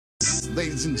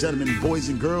ladies and gentlemen, boys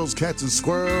and girls, cats and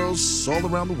squirrels, all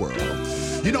around the world.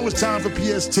 You know it's time for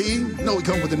PST. You know we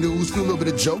come with the news, feel a little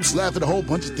bit of jokes, laugh at a whole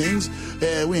bunch of things.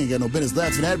 We ain't got no business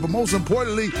laughing at, but most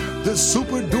importantly, the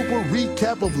super duper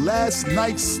recap of last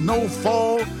night's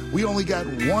Snowfall. We only got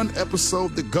one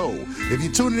episode to go. If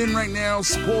you're tuning in right now,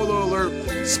 spoiler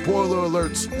alert, spoiler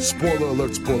alerts, spoiler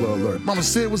alert, spoiler alert. Mama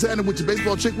Sid, what's happening with your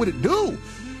baseball chick? What it do?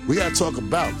 We got to talk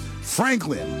about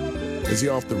Franklin. Is he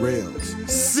off the rails?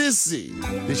 Cissy,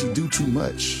 did she do too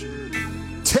much?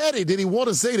 Teddy, did he want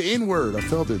to say the N-word? I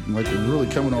felt it like it really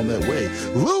coming on that way.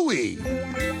 Louie,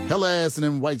 hella ass in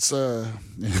them whites,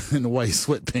 in the white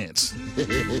sweatpants.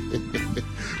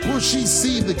 Will she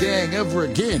see the gang ever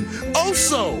again?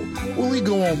 Also, what we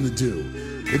go on to do?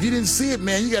 If you didn't see it,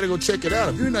 man, you got to go check it out.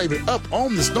 If you're not even up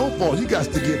on the Snowfall, you got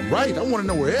to get right. I want to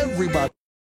know where everybody.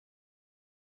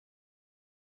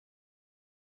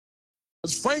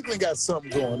 Franklin got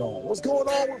something going on. What's going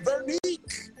on with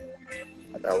Vernique?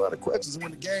 I got a lot of questions.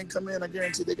 When the gang come in, I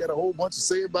guarantee they got a whole bunch to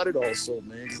say about it also,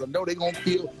 man, because I know they're going to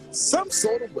feel some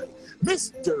sort of way.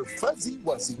 Mr. Fuzzy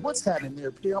Wuzzy, what's happening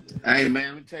there, pimp? Hey, man,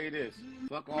 let me tell you this.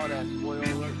 Fuck all that spoiler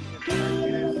alert.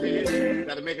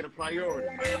 Got to make it a priority.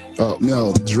 Oh,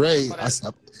 no, Dre,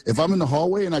 if I'm in the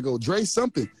hallway and I go, Dre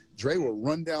something, Dre will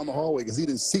run down the hallway because he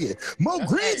didn't see it. Mo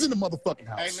Green's in the motherfucking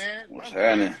house. Hey, man. What's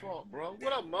happening? Fault, bro.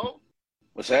 What up, Mo?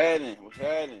 What's happening? What's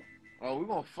happening? Oh, we're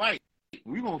going to fight.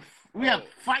 We have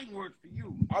fighting words for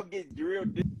you. I'll get real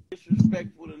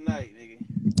disrespectful tonight, nigga.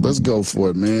 Let's go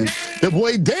for it, man. The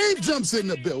boy Dave jumps in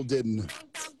the building.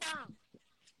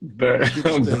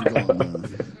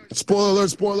 Spoiler alert,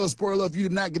 spoiler alert, spoiler alert. If you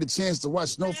did not get a chance to watch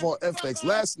Snowfall FX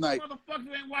last night,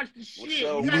 Motherfuckers ain't watched the shit.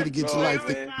 you need to get your life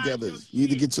together. You need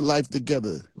to get your life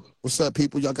together. What's up,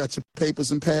 people? Y'all got your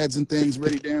papers and pads and things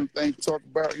ready, damn thing to talk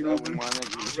about, you know?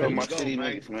 My city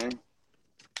niggas, man.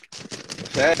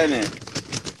 What's happening?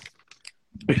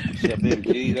 What's up,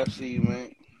 MG? I see you,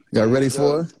 man. Y'all ready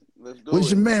for it? Let's do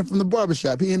Where's it. your man from the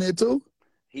barbershop? He in there too?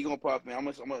 He gonna pop in. I'm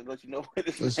gonna let you know when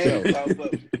this Let's man go. pop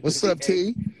up. What's up,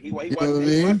 T? He You know what I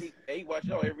mean? watch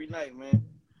y'all every night, man.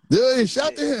 Yeah,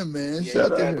 shout to him, man. Yeah,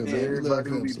 Shout to shout him, to man. We him. love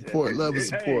him. Support, love and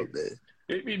support, man.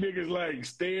 It be niggas like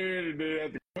staring and then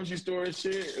at the grocery store and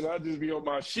shit, and I just be on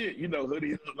my shit, you know,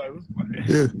 hoodie up, like, what's my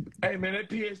Yeah. Hey, man, that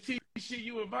PST shit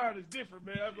you invited is different,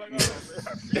 man. I'm like, oh,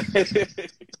 man.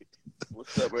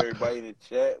 What's up, everybody in the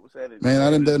chat? What's happening? Man,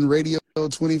 I done radio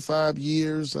 25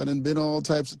 years. I done been all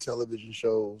types of television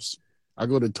shows. I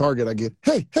go to Target, I get,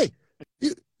 hey,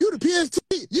 you the PST,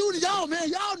 you and y'all, man,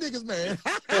 y'all niggas, man.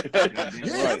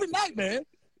 Yeah, every night, man.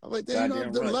 I'm like, damn,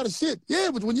 I've done a lot of shit. Yeah,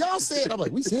 but when y'all said, I'm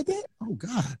like, we said that? Oh,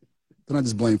 God. Then I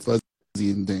just blame Fuzzy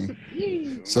and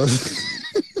thing. So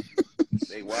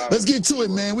let's get to it,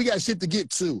 man. We got shit to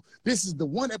get to. This is the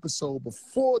one episode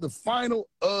before the final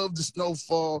of the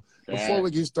Snowfall. Before we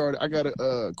get started, I got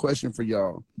a question for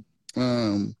y'all.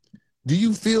 Do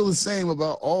you feel the same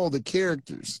about all the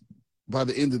characters by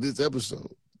the end of this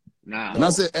episode? Nah. And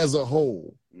I said as a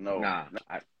whole. No. Nah.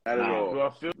 Not at all. Do I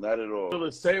feel Not at all.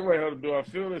 the same way? Do I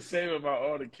feel the same about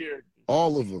all the characters?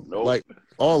 All of them. Nope. Like,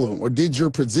 all of them. Or did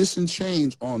your position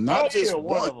change on not just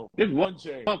one of them. There's one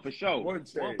change. One for sure. One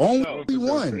change. Only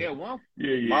one. Yeah, one.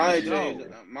 Yeah.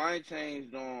 Mine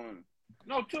changed on.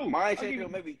 No, two. Mine changed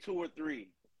on maybe 2 or 3.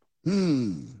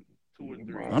 2 or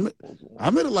 3.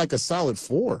 I'm at like a solid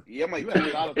 4. Yeah, I'm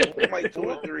like 2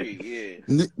 or 3.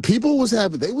 Yeah. People was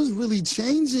they was really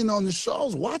changing on the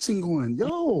shows, watching, going,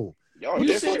 yo. Y'all You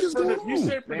different.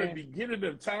 said from the beginning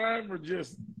of time or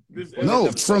just this?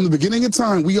 No, from the beginning of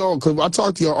time, because I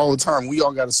talk to y'all all the time, we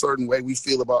all got a certain way we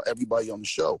feel about everybody on the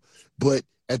show. But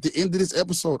at the end of this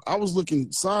episode, I was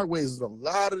looking sideways at a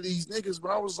lot of these niggas,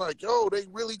 but I was like, yo, they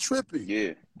really tripping.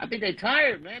 Yeah. I think they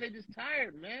tired, man. They just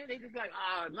tired, man. They just like,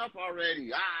 enough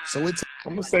already. So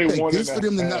I'm gonna say one this for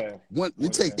them to half. not.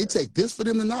 It take this for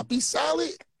them to not be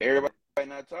solid. Everybody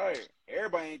not tired.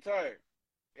 Everybody ain't tired.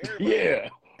 Everybody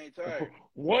ain't tired.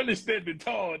 One is standing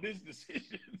tall in this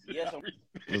decision. Yes,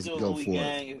 I'm still go Louis for it.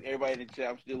 Gang. Everybody in the chat,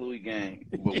 I'm still Louis Gang.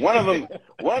 But one of them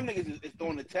niggas is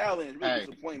throwing the towel in and really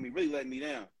disappointing me, really letting me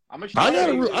down. I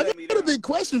got a big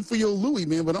question for your Louis,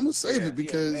 man, but I'm gonna save it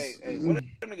because one of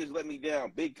them niggas let me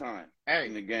down big time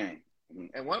in the game.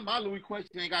 And one of my Louis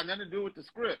questions ain't got nothing to do with the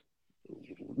script.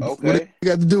 Okay. What you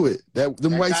got to do with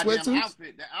them white sweatsuits?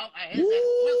 Outfit, I hate that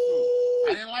sweatsuit.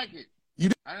 I didn't like it.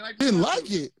 Didn't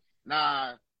like it?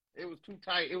 Nah, it was too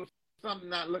tight. It was something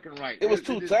not looking right. It was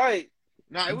too tight.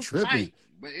 Nah, it was tight,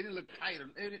 but it didn't look tight.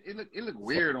 It looked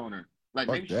weird on her. Like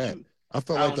Fuck maybe that. I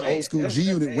felt like the old school G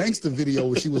Unit Wankster video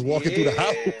where she was walking through the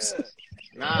house.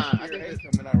 Nah, I think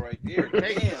it's coming out right there.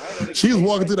 Damn, she was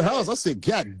walking through the house. I said,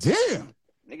 God damn.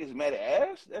 Niggas mad at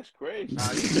ass? That's crazy.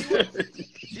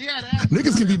 She had ass.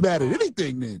 Niggas can be mad at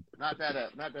anything then. Not that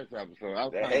episode. I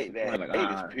was That hate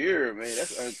is pure, man.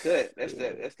 That's uncut. That's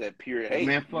that pure hate.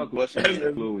 Man, fuck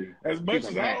Louis. As much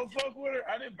as I don't fuck with her,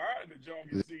 I didn't mind the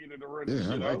John scene in the running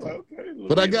shit. I was like, okay.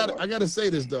 But I gotta say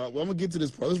this, dog. Well, I'm gonna get to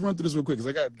this part. Let's run through this real quick because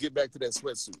I gotta get back to that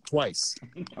sweatsuit twice.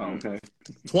 Oh, okay.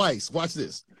 Twice. Watch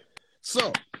this.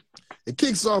 So it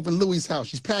kicks off in Louis' house.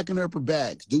 She's packing up her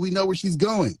bags. Do we know where she's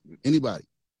going? Anybody?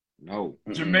 No.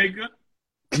 Jamaica.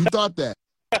 You thought that?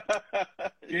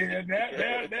 Yeah,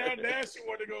 now she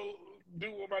want to go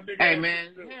do what my nigga. Hey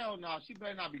man, hell no. She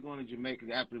better not be going to Jamaica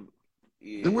after.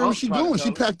 Yeah. Then where was she going?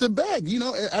 She packed her bag. You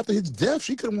know, after his death,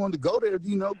 she could have wanted to go there.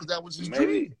 You know, because that was his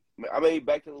dream. I mean,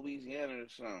 back to Louisiana or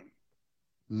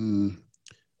something.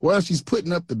 Well, she's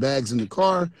putting up the bags in the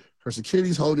car. Her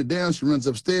security's holding it down. She runs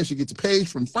upstairs. She gets a page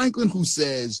from Franklin who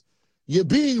says, "You're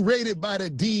being raided by the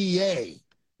DEA.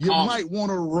 You might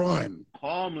want to run."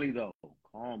 Calmly, though.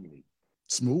 Calmly.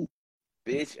 Smooth.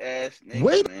 Bitch ass nigga,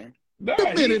 Wait man.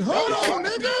 a minute. Hold on,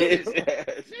 nigga. Bitch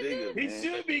ass nigga, He man.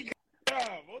 should be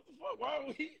calm. What the fuck? Why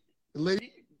would he?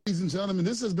 Ladies and gentlemen,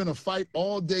 this has been a fight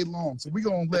all day long. So we're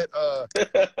going to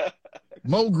let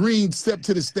Mo Green step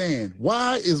to the stand.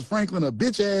 Why is Franklin a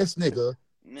bitch-ass nigga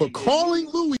for calling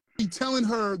Louis, telling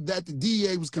her that the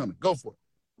DEA was coming? Go for it.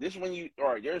 This when you,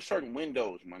 all right, there's certain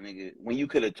windows, my nigga, when you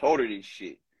could have told her this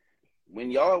shit. When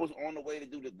y'all was on the way to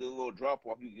do the little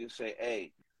drop-off, you could say,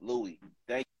 hey, Louis,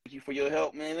 thank you for your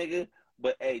help, man, nigga.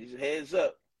 But, hey, just heads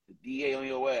up, the DA on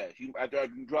your ass. After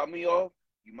you drop me off,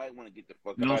 you might want to get the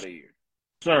fuck out of here.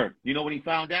 Sir, you know when he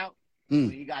found out?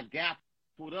 When he got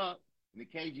pulled up, and the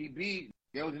KGB,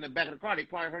 they was in the back of the car. They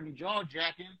probably heard him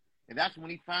jaw-jacking, and that's when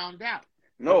he found out.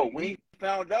 No, when he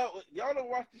found out, y'all don't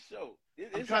watch the show.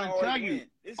 I'm trying to tell you.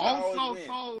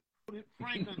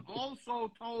 Franklin also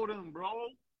told him, bro.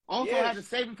 Also had to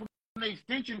save him from the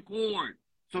extension cord.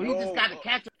 So he just got to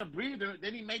catch a breather.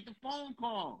 Then he made the phone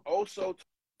call. Also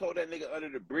told that nigga under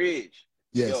the bridge.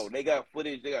 Yes. Yo, they got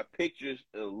footage. They got pictures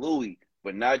of Louis,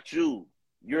 but not you.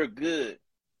 You're good.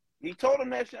 He told him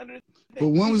that shit under the But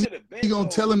when was he going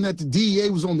to tell him that the DEA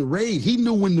was on the raid? He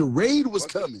knew when the raid was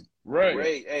coming.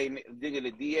 Right. Hey, nigga,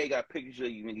 the DA got pictures of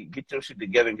you, nigga. Get your shit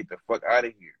together and get the fuck out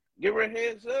of here. Give her a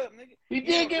heads up, nigga. He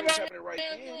did give her a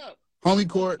heads up. Homie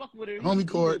court.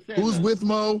 Who's with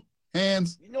Mo?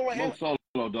 Hands. You know what? Mo Solo,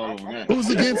 dog. Who's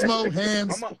against Mo?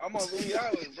 Hands. I'm on Louis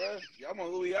Island, bro. I'm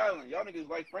on Louis Island. Y'all niggas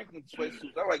like Franklin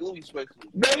sweatsuits. I like Louis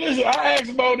sweatsuits. Now listen, I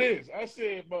asked Mo this. I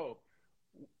said, Mo,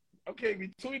 okay,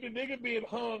 between the nigga being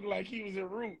hung like he was in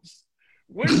Roots,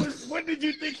 when did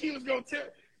you think he was gonna tell?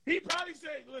 He probably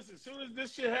said, listen, as soon as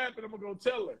this shit happened, I'm gonna go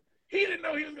tell her. He didn't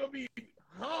know he was gonna be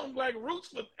hung like Roots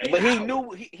for 8 But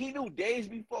hours. he knew days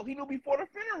before. He knew before the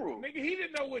funeral. Nigga, he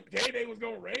didn't know what day they was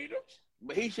gonna raid him.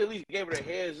 But he should at least gave her a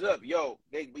heads up. Yo,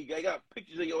 they got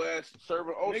pictures of your ass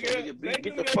serving also. Nigga,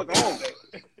 get the fuck on. This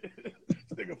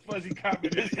nigga fuzzy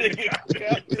comment.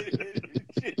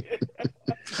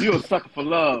 You a sucker for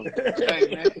love.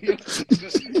 Hey, man. You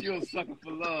a sucker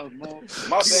for love, Mo.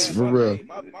 My bad. For real.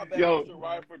 My bad. Yo. To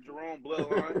ride for Jerome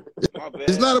Bloodline. My bad.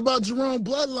 It's not about Jerome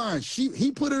Bloodline.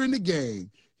 He put her in the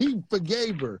game. He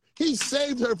forgave her. He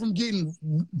saved her from getting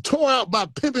tore out by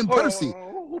Pimpin' Percy.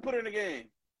 Who put her in the game?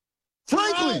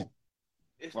 Franklin.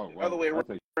 It's the other way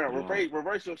around.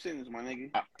 Reverse your sentence, my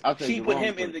nigga. She put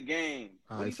him in the game.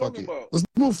 All what are right, you fuck talking it. about? Let's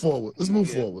move forward. Let's move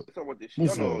forward. Let's talk about this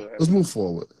shit. Let's move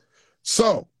forward.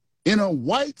 So, in a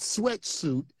white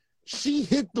sweatsuit, she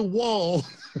hit the wall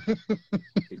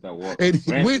and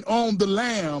went on the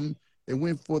lam and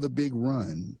went for the big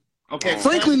run. Okay,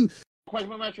 Franklin.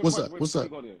 What's up?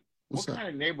 What kind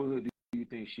of neighborhood do you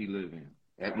think she live in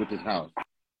with this house?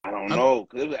 I don't know,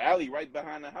 because there's an alley right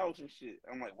behind the house and shit.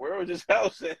 I'm like, where was this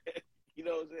house at? You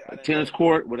know what I'm saying? A tennis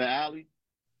court with an alley?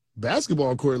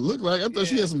 Basketball court looked like. I thought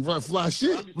she had some fly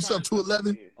shit. What's up,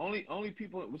 211? Only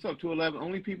people. What's up, 211?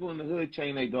 Only people in the hood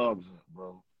chain their dogs up,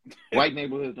 bro. White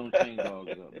neighborhoods don't chain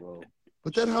dogs up, bro.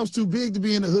 But that house too big to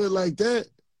be in the hood like that.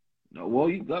 No, well,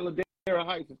 you got Ladera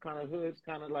Heights. It's kind of hood. It's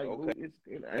kind of like Maybe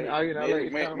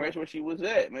where she was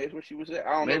at. Maybe where she was at.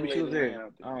 I don't know. Maybe she was there.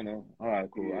 I don't know. All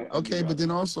right, cool. Yeah. Okay, but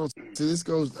then also, so this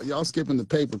goes. Y'all skipping the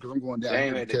paper because I'm going down.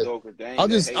 I'll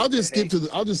just skip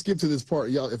to this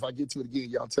part, y'all. If I get to it again,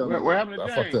 y'all tell me. We're having a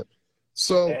day. I fucked up.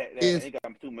 So if he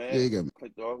got too mad, yeah, he got me.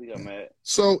 Clicked off. He got mad.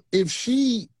 So if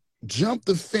she jumped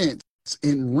the fence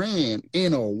and ran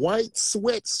in a white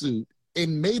sweatsuit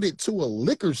and made it to a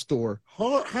liquor store,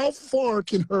 how far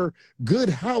can her good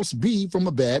house be from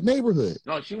a bad neighborhood?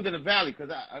 No, she was in the valley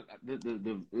because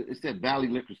it said Valley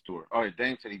Liquor Store. All right,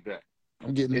 Dame said he bet.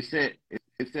 I'm getting it.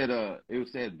 It it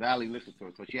said Valley Liquor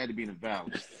Store, so she had to be in the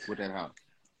Valley with that house.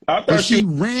 I But thought she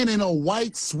ran in a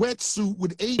white sweatsuit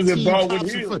with 18 Baldwin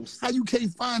cops. Hills. How you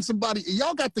can't find somebody?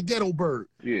 Y'all got the ghetto bird.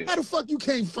 Yeah. How the fuck you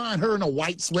can't find her in a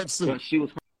white sweatsuit? But she was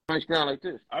hunched down like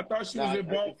this. I thought she was in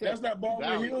Baldwin. That's not Baldwin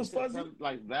Valley, Hills, Fuzzy.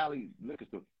 Like Valley Liquor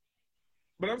Store.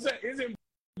 But I'm saying, isn't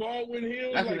Baldwin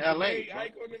Hills That's like in L.A.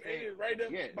 Icon and right there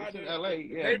by that's in the L.A.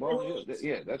 Yeah, Baldwin Hills.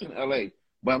 Yeah, that's in L.A.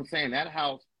 But I'm saying that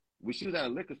house, when she was at a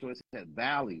liquor store, it said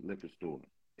Valley Liquor Store.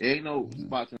 There ain't no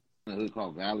spots in the hood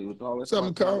called Valley with all that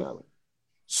Something stuff. called.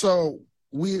 So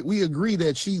we agree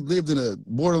that she lived in a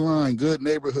borderline good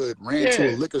neighborhood, ran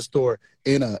to a liquor store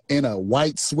in a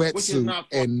white sweatsuit,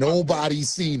 and nobody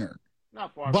seen her.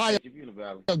 Not far by if you're in the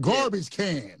Valley. a garbage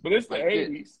can. But it's the Like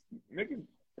 80s.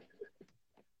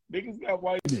 Niggas got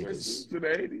white dresses in the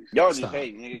 80s. Y'all just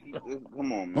hate, nigga.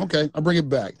 Come on, man. Okay, I'll bring it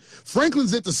back.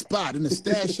 Franklin's at the spot in the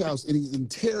stash house, and he's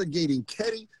interrogating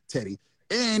Teddy,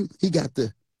 and he got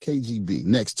the KGB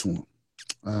next to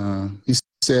him. He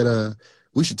said,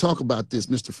 we should talk about this,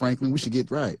 Mr. Franklin. We should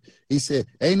get right. He said,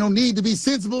 ain't no need to be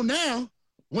sensible now.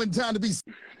 Wasn't time to be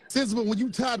sensible when you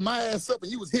tied my ass up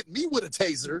and you was hitting me with a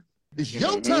taser. It's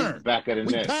your turn. Back at the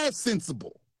We net. past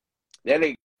sensible. That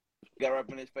nigga got right up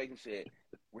in his face and said,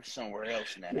 we're somewhere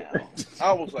else now.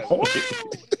 I was like, whoa.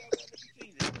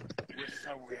 We're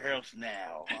somewhere else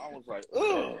now. I was like,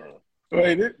 ugh.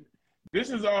 Wait, this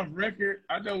is off record.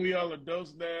 I know we all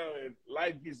adults now, and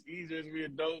life gets easier as we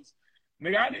adults.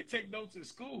 Nigga, I didn't take notes in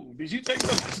school. Did you take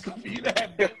notes in school? You didn't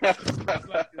have notes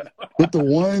like this. With the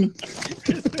 1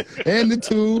 and the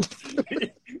 2.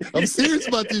 I'm serious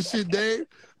about this shit, Dave.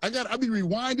 I be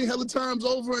rewinding hella times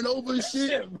over and over and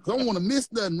shit. I don't want to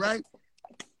miss nothing, right?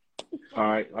 All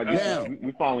right.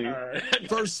 We following you. Right.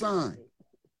 First sign.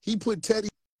 He put Teddy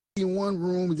in one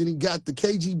room, and then he got the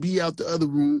KGB out the other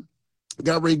room.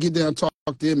 Got ready to get down and talk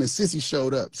to him, and Cissy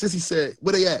showed up. Cissy said,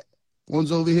 where they at?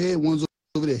 One's over here, one's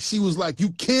over there. She was like, you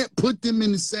can't put them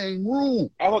in the same room.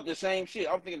 I thought the same shit.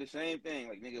 I'm thinking the same thing.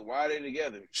 Like, nigga, why are they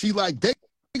together? She like, they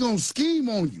gonna scheme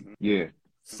on you. Yeah.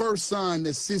 First sign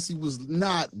that Cissy was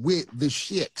not with the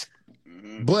shit.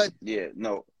 Mm-hmm. But yeah,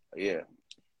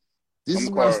 this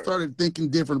is where I started thinking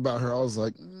different about her. I was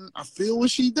like, I feel what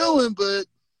she doing, but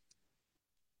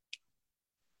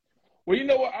well, you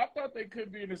know what? I thought they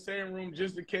could be in the same room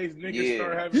just in case niggas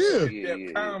start having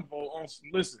that convo on.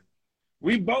 Listen,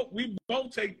 we gonna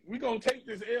take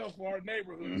this L for our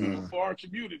neighborhoods, for our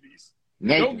communities.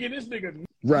 Don't get this nigga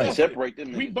right. Separate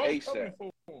them. We both ASAP. coming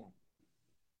for him.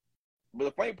 But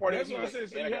the funny part That's is, what I said.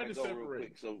 So you had to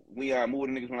separate. So we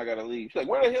moving niggas when I gotta leave. She's like,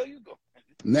 where the hell you go?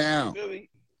 Now,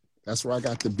 that's where I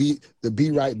got the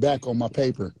be right back on my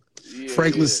paper.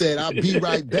 Franklin said, I'll be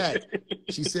right back.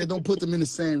 She said, don't put them in the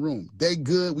same room. They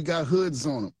good. We got hoods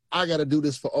on them. I got to do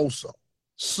this for Oso.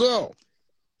 So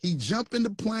he jumped in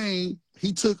the plane.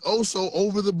 He took Oso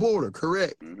over the border,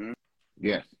 correct? Mm-hmm.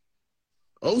 Yes.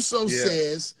 Oso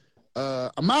says,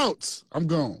 I'm out. I'm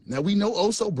gone. Now, we know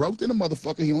Oso broke than a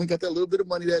motherfucker. He only got that little bit of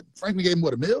money that Franklin gave him,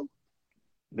 what, $1 million?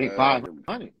 Big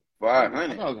 500.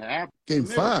 500. Gave him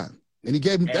 5. And he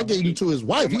gave him to his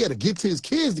wife. He had to give to his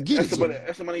kids to get it.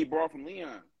 That's the money he brought from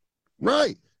Leon.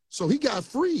 Right. So he got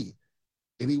free.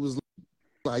 And he was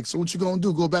like, so what you going to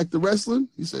do? Go back to wrestling?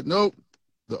 He said, nope.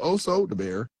 The Oso, the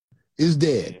bear, is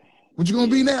dead. What you going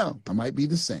to be now? I might be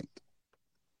the Saint.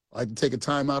 I like to take a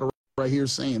time out right here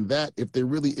saying that if there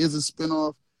really is a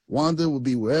spinoff, Wanda will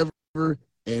be wherever,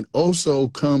 and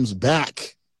Oso comes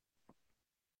back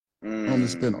on the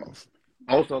spinoff.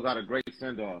 Oso got a great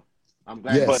send-off. I'm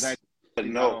glad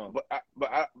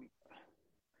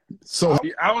So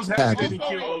I was happy that he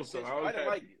killed Oso. I didn't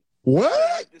like it. What? I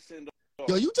didn't like the send-off.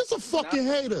 Yo, you just a fucking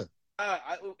hater.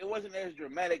 It wasn't as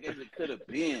dramatic as it could have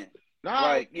been.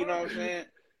 Like, you know what I'm saying?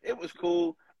 It was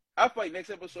cool. I feel like next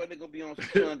episode they're gonna be on some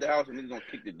chill in the house and they're gonna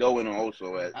kick the dough in on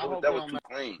Oso. That was too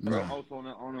plain, bro. Oso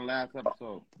on the last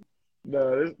episode.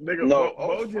 No, this nigga. No,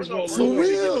 just for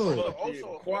real.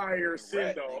 Oso choir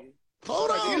send off.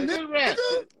 Hold on, nigga.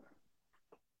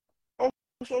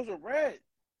 Oso's a rat.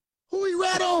 Who he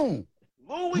rat on?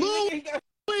 Louis.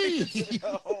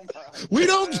 Oh we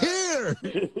don't care.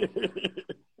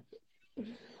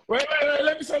 Wait.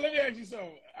 Let me ask you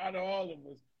something. Out of all of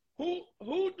us,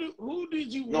 who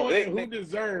did you want and who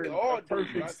deserved a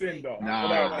perfect send off?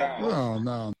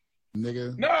 No,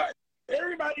 nigga. No,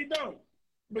 everybody don't.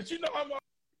 But you know I'm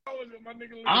always with my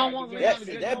nigga. I don't want that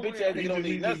bitch ass nigga don't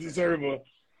need nothing. Deserve a.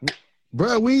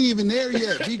 Bro, we ain't even there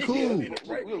yet. Be cool.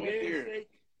 We'll get there.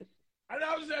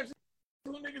 I was actually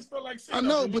who niggas feel like. I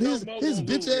know, but his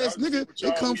bitch ass nigga,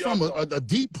 it come from a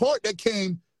deep port that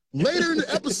came Later in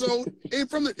the episode,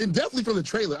 and definitely from the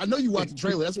trailer. I know you watched the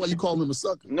trailer. That's why you call him a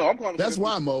sucker. No, I'm calling him. That's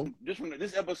why, Mo. Just from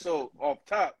this episode off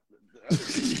top,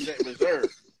 that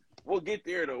reserve. We'll get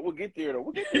there though.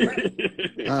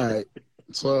 All right.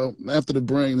 So after the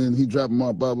brain, then he dropped him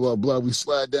off. Blah blah blah. We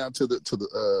slide down to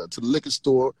the liquor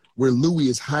store where Louis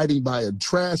is hiding by a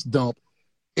trash dump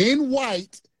in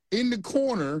white in the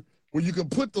corner where you can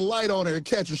put the light on her and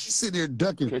catch her. She's sitting there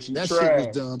ducking. That shit was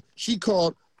dumb. She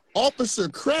called Officer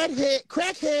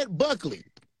Crackhead Buckley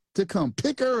to come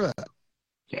pick her up.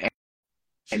 Yeah.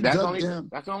 And that's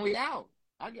only out.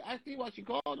 I see what she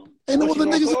called him. Ain't no other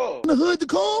niggas in the hood to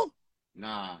call?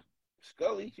 Nah.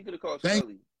 Scully. She could have called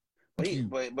Scully. But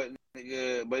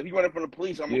if he running from the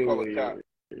police, I'm gonna call a cop.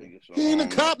 He ain't a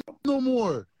cop no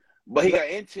more. But he got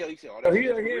intel. He said, "Oh, he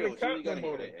ain't a cop no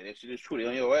more." That shit is true. They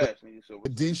on your ass, nigga. So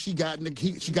then she got in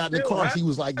the car. He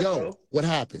was like, "Yo, what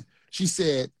happened?" She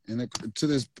said, and to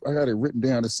this, I got it written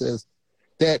down. It says,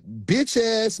 "That bitch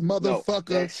ass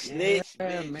motherfucker, snitch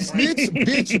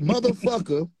bitch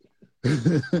motherfucker,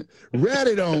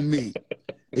 ratted on me,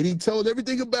 and he told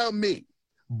everything about me.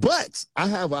 But I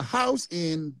have a house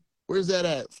in where's that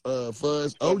at?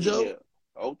 Fuzz Ojo." Yeah.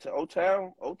 Old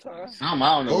Town. I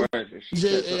don't know where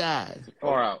J-A-I. It's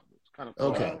far out. It's kind of far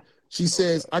Okay. out. She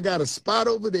says, I got a spot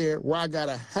over there where I got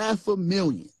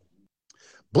 $500,000.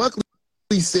 Buckley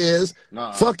says,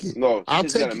 fuck it. No, I'll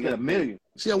take $1 million.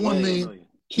 She had $1 million.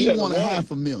 He won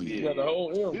 $500,000.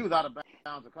 Yeah. He was out of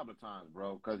bounds a couple of times,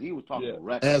 bro, because he was talking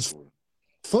reckless. As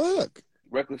fuck.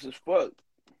 Reckless as fuck.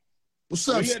 What's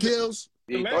up, Skills?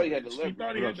 He thought he had the leverage.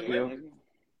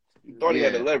 He thought he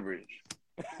had the leverage.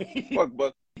 Fuck,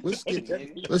 Buck. Let's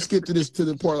get to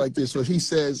the part like this. So he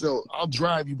says, "Yo, I'll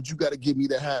drive you, but you got to give me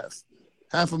the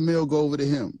 $500,000. Go over to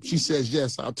him." She says,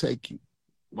 "Yes, I'll take you."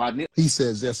 He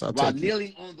says, "Yes, I'll take you." While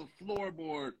kneeling on the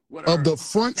floorboard of the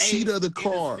front seat of the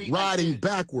car, riding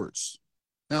backwards.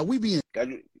 Now we being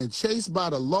chased by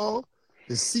the law,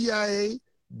 the CIA,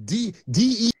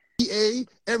 DEA,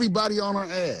 everybody on our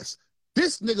ass.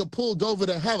 This nigga pulled over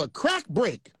to have a crack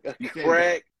break.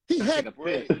 Crack. He had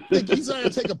he's trying to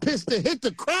take a piss to hit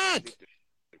the crack.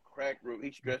 The crack room.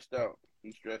 He's stressed out.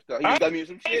 He got me in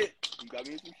some shit.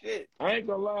 I ain't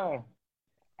gonna lie.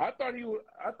 I thought he was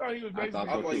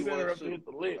basically going to set her up to hit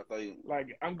the lick.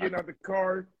 Like, I'm getting out the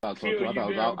car, kill you, then I'm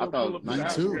going to pull up the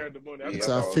house and grab the money.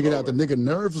 So I figured out the nigga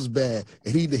nerves was bad,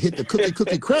 and he hit the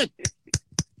cookie crack.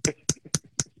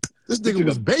 This nigga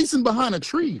was basing behind a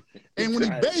tree, and when he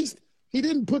based, he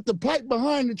didn't put the pipe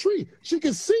behind the tree. She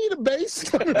could see the base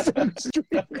coming from the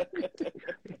tree.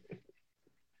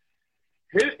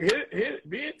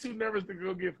 Being too nervous to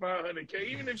go get $500K,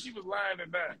 even if she was lying or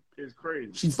not, is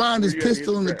crazy. She find his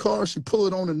pistol in the car. She pull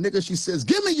it on the nigga. She says,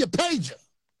 "Give me your pager."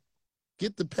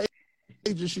 Get the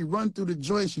pager. She run through the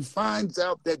joint. She finds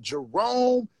out that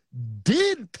Jerome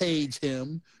did page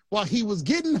him while he was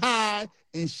getting high,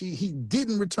 and he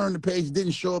didn't return the page,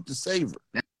 didn't show up to save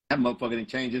her. That motherfucker didn't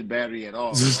change his battery at all.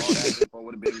 All that info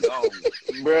would have been gone.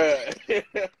 Bruh.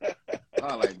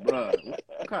 I like, bruh,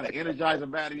 what kind of Energizer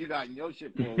battery you got in your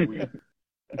shit for a week?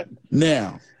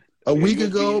 Now, a week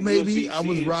ago, maybe, I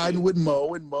was riding with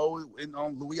Mo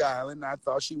on Louis Island. I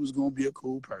thought she was going to be a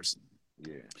cool person.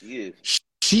 Yeah, she is.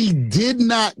 She did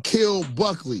not kill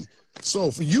Buckley.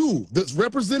 So for you, the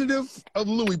representative of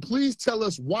Louis, please tell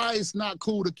us why it's not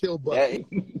cool to kill Buckley.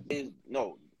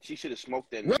 No, she should have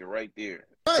smoked that nigga right there.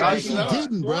 Right, she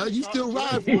didn't, bro. You still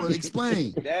ride for it.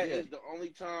 Explain. That is the only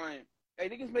time. Hey,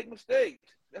 niggas make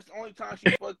mistakes. That's the only time she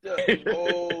fucked up.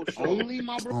 Oh, shit. Only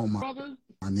my brother?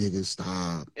 My nigga,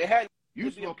 stop. It had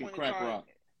you smoking crack rock.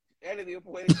 That is the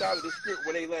point in time of the script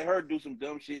where they let her do some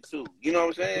dumb shit too. You know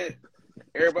what I'm saying?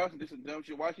 Everybody else can do some dumb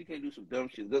shit. Why she can't do some dumb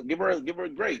shit? Give her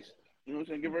grace. You know what I'm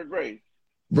saying? Give her grace.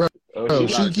 Bro,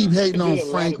 she keep hating on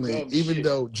Franklin, even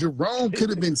though Jerome could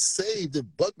have been saved if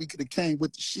Buckley could have came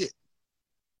with the shit.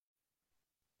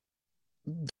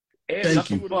 Thank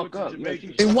you.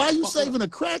 And why are you saving a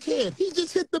crackhead? He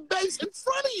just hit the base in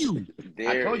front of you.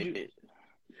 I told you.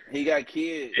 He got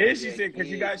kids. And she said, because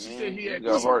she said he had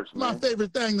kids. Hearts, my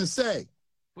favorite thing to say.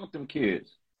 Fuck them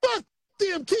kids. Fuck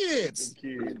them kids.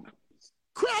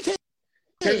 Crackhead.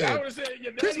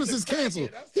 Christmas is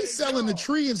canceled. He's selling the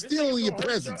tree and stealing your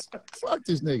presents. Fuck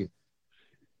this nigga.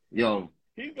 Yo.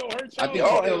 He's gonna hurt I think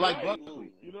she still like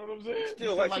Buckley. You know what I'm saying?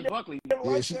 Still like Buckley. Yeah,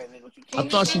 I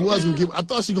thought she was gonna I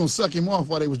thought she gonna suck him off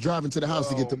while they was driving to the house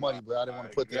to get the money, but I didn't want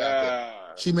to put that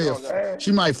out there.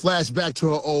 She might flash back to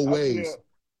her old ways.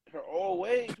 Her old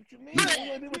ways? What you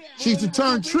mean? She used to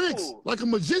turn tricks like a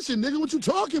magician, nigga. What you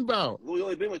talking about? Louis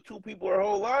only been with 2 people her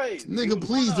whole life. Nigga,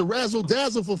 please, the razzle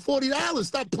dazzle for $40.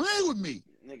 Stop playing with me.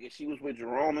 Nigga, she was with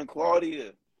Jerome and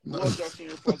Claudia. Who else y'all seen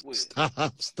her fuck with?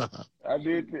 Stop. I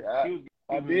did think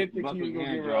he was gonna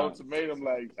give her an ultimatum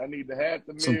like, I need to have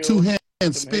the meal. Some two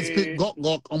hands, spit,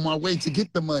 gawk on my way to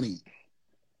get the money.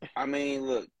 I mean,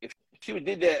 look, if she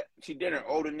did that, she did her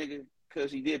older nigga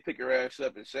because he did pick her ass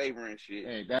up and save her and shit.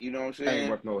 Hey, you know what I'm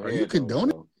saying? Are you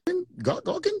condoning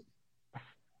gawking?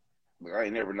 Look, I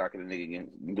ain't never knocking a nigga again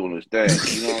doing his thing.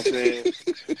 You know what I'm saying?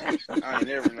 I ain't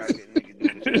never knocking a nigga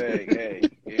doing his thing. Hey,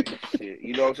 yeah, shit.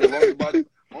 You know what I'm saying?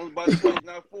 Long as body is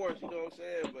not forced, you know what I'm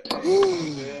saying? But hey, you know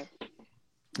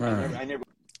what I'm saying? I never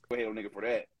go ahead on nigga for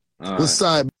that. Let's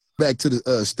side back to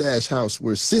the stash house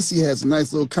where Cissy has a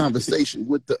nice little conversation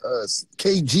with the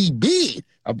KGB.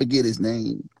 I forget his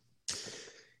name.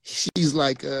 She's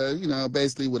like, you know,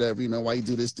 basically whatever, you know, why you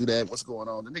do this, do that, what's going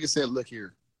on? The nigga said, look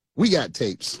here, we got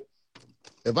tapes.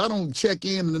 If I don't check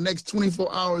in the next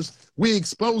 24 hours, we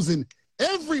exposing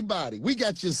everybody. We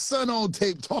got your son on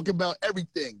tape talking about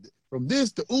everything. From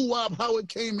this to ooh-wop, how it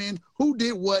came in, who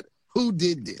did what, who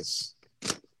did this.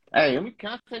 Hey,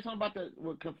 can I say something about that?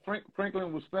 What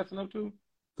Franklin was fessing up to?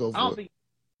 Go for I don't think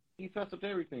he fessed up to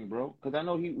everything, bro. Because I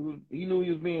know he knew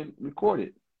he was being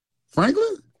recorded.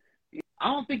 Franklin? I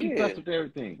don't think he fessed up to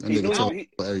everything. He told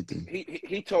everything.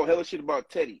 He told hella shit about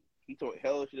Teddy. He told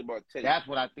hella shit about Teddy. That's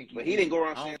what I think. But he didn't go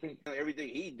around saying everything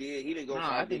he did. He didn't go saying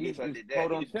I did this, I did that.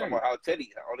 He was talking about how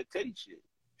Teddy, all the Teddy shit.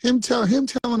 Him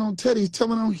telling on Teddy,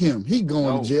 telling on him. He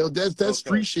going to jail. That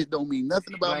street shit don't mean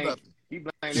nothing about nothing. He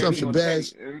blamed everything on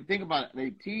Teddy. Think about it. They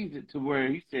teased it to where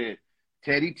he said,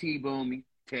 Teddy T-boned me.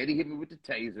 Teddy hit me with the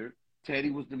taser.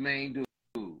 Teddy was the main dude.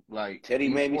 Like Teddy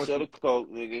made me sell the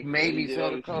coke, nigga. He made me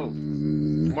sell the coke.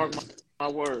 Mark my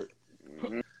word.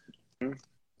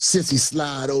 Cissy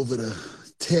slide over to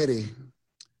Teddy.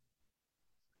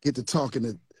 Get to talking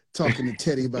to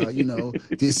Teddy about, you know,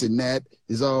 this and that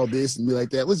is all this and be like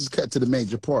that. Let's just cut to the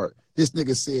major part. This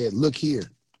nigga said, look here,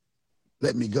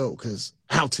 let me go, because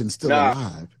Houghton's still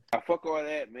alive. Fuck all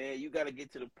that, man. You got to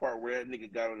get to the part where that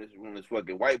nigga got on this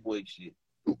fucking white boy shit.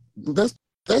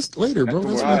 That's later, bro.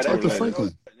 That's when I talked to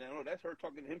Franklin. No, that's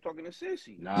him talking to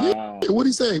Cissy. Nah. Yeah. What'd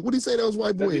he say? What'd he say that was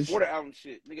white boyish? Before the album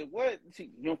shit. Nigga, what?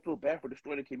 See, you don't feel bad for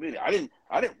destroying the community. I didn't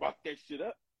rock that shit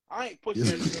up. I ain't pushing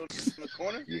that shit in the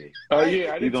corner. Yeah. Oh,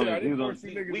 yeah. I didn't force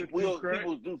these niggas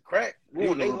people do crack. He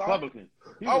was a Republican.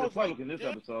 He was a Republican this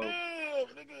episode. Damn,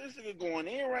 nigga, this nigga going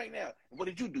in right now. What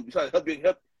did you do besides help?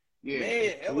 Yeah.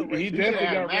 Man, he definitely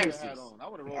got racist. I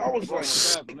was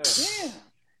like, damn.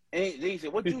 And they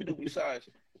said, what you do besides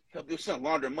help your son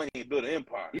launder money and build an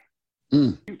empire?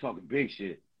 You talking big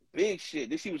shit. Big shit.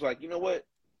 Then she was like, you know what?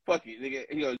 Fuck it, nigga.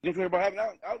 He goes, you care about having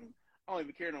out? I don't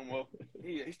even care no more.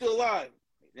 He's still alive.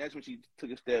 And that's when she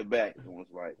took a step back and was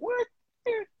like, what?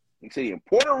 He said in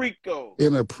Puerto Rico.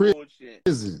 In a prison.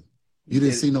 You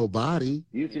didn't see no body.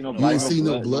 You didn't see no blood. You didn't see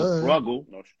no blood.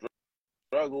 No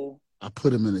struggle. I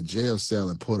put him in a jail cell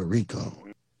in Puerto Rico.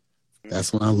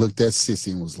 That's when I looked at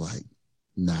Cissy and was like,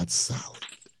 not solid.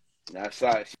 Not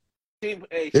solid.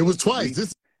 It was twice. This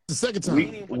is the second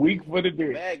time. Weak for the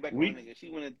dick. Bag back on nigga. She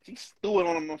threw it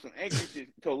on him on some angry shit.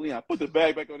 Told Leon, put the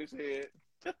bag back on his head.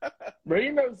 But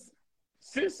you know,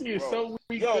 Cissy is so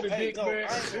weak for the dick, man.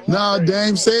 Nah,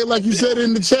 Dame, say it like you said it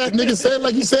in the chat, nigga. Say it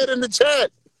like you said it in the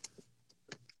chat.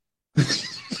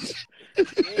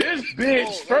 This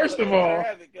bitch, first of all,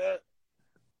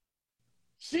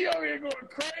 she over here going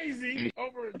crazy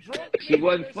over a drunk. She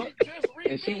wasn't fucking,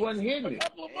 and she wasn't hitting it. A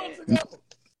couple of months ago.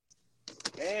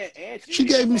 And she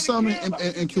gave him some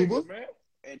in Cuba.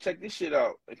 And check this shit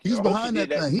out. He's behind that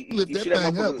thing. He lit that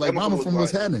thing up like Mama from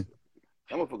What's Happening.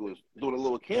 That motherfucker was doing a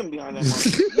little Kim behind that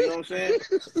motherfucker. You know what I'm saying?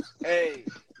 Hey,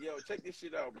 yo, check this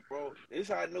shit out, bro. This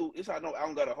how I know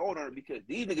Allen got a hold on her, because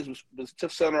these niggas was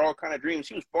just selling her all kind of dreams.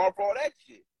 She was far for all that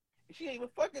shit. And she ain't even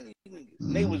fucking these niggas.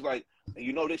 And they was like, and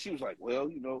you know that she was like, well,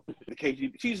 you know, the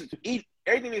KGB. She's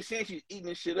everything they're saying, she's eating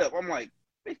this shit up. I'm like,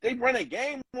 bitch, they run a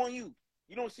game on you.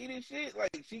 You don't see this shit?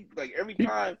 Like every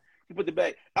time she put the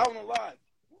bag out on the live.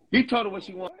 He told her what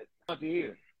she wanted to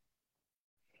hear.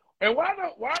 And why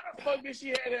the fuck did she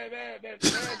have that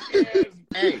nasty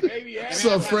ass baby ass?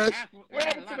 So fresh. What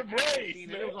happened to the braids?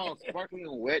 It was all sparkling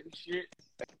and wet and shit.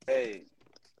 Hey,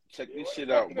 check this shit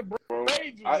out, bro.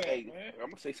 I'm gonna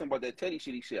say something about that Teddy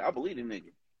shit he said. I believe the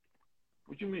nigga.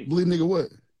 What you mean? Believe nigga what?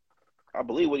 I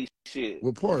believe what he said.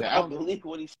 What part? I believe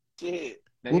what he said.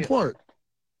 What part?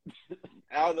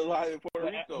 Out the line in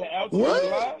Puerto Rico.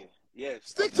 What? Yes.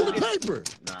 Stick to the paper.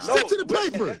 No, stick to the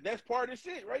paper. That's part of the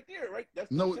shit right there, right?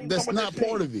 That's not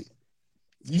part of it.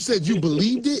 You said you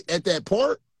believed it at that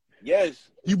part? Yes.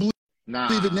 You believe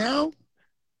it now?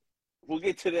 We'll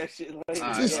get to that shit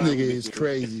later. This nigga is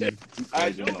crazy. I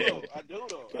do though.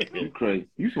 You crazy.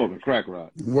 You smoking crack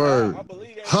rock. Word. I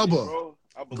believe that Hubba. shit, bro.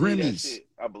 I believe Grimmies. that shit.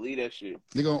 I believe that shit.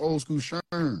 Nigga on old school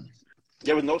Sherm.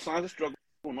 There was no signs of struggle,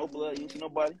 no blood. You didn't see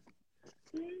nobody.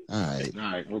 All right. All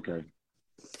right, okay.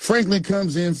 Franklin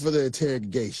comes in for the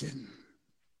interrogation.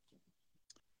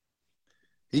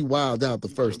 He wilded out the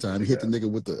first time. He hit the nigga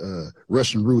with the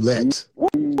Russian roulette.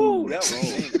 Ooh, that was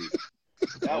angry.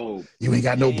 You ain't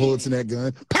got no bullets in that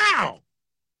gun. Pow!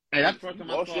 Hey, that's the first time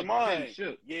I Lost saw your mind. Teddy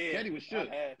shook. Yeah, Teddy was shook.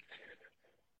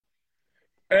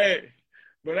 Hey,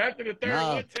 but after the third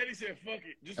Nah. one, Teddy said, fuck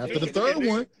it. Just After take the it. third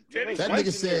one, Teddy that was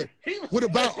nigga said, what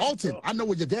about Alton? I know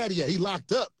where your daddy at. He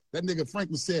locked up. That nigga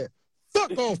Franklin said,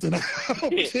 fuck Alton. I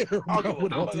don't care about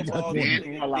what Alton got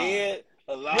going on. Dead,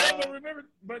 alive. Yeah, but remember,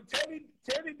 but Teddy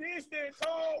did stand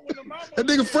tall when the mama. That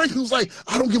nigga Franklin was like,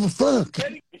 I don't give a fuck.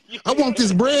 Teddy, I want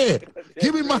this bread.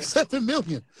 Give me my $7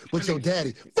 million. But your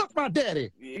daddy, fuck my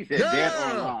daddy. He said dead or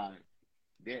alive.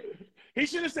 Dead. he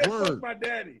should have said, Word. fuck my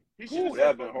daddy. He should have Ooh, said,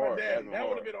 that'd been fuck my hard. daddy. That'd been That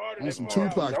would have hard. been harder On than some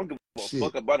hard. Tupac. I don't give a Shit.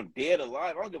 fuck about him dead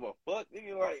alive. I don't give a fuck.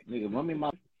 Nigga, like, Nigga, run me my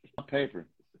paper.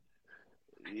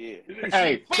 yeah.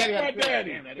 Hey, fuck Teddy had my to feel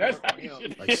daddy. that. That's how That he didn't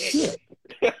should Like, shit.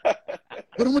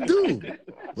 What I'm gonna do?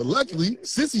 But luckily,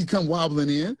 Cissy come wobbling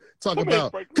in, talking Come here,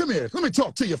 about, Franklin. come here, let me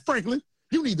talk to you, Franklin.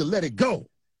 You need to let it go.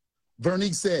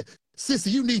 Vernique said, Cissy,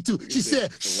 you need to. She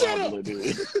said, shut up.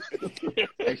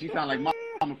 Hey, she sound like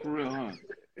mama for real, huh?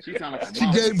 She sound like She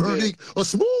gave Vernique a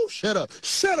smooth shut up.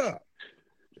 Shut up.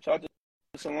 Shout out to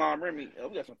Salam Remy. Oh,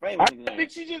 we got some famous I niggas in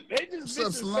think they just What's up,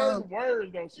 missing Salam? certain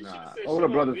words though. She Nah. should have said, Older shut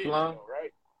up, brother bitch, Salam? though,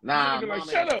 right? Nah, Be like,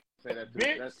 mama shut ain't up, say that to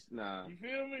bitch. me. That's nah. You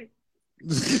feel me?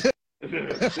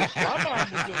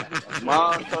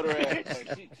 Mom told her ass.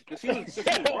 She was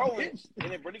rolling.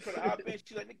 And then Brittany could have been.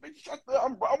 She's like, nigga, bitch, shut up. I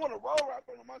want to roll right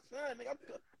on my son. Nigga,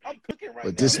 I'm cooking right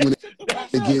But now. this one, Shut the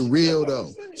fuck it up. get real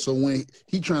though. So when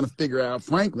he trying to figure out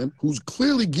Franklin, who's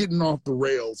clearly getting off the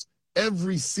rails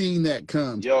every scene that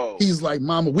comes, Yo. he's like,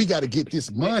 Mama, we got to get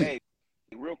this money. Hey,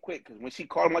 real quick, because when she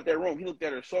called him out that room, he looked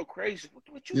at her so crazy.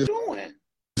 What you Yeah. doing?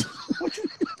 What you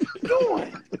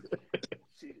doing?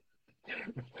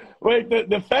 Wait,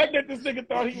 the fact that this nigga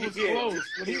thought he was Yeah. close,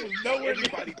 but he was nowhere near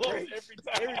Everybody close breaks. every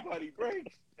time. Everybody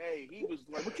breaks. Hey, he was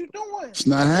like, what you doing? It's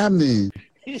not happening.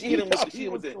 She hit him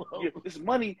with the, yeah, this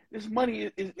money is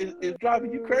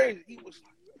driving you crazy. He was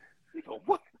like, you know,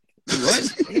 what?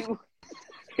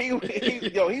 he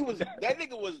was, that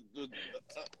nigga was,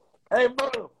 Hey,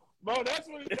 Bo, that's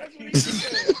what he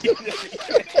said.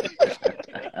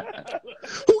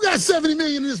 Who got 70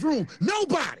 million in this room?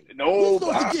 Nobody. Who's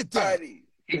supposed to get that?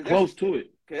 He close to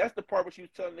it. Cause that's the part where she was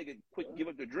telling nigga, quit, give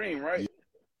up the dream, right?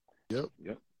 Yep.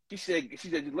 She said,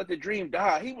 let the dream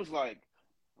die. He was like,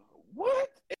 what?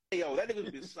 Hey, yo, that nigga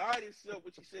was beside himself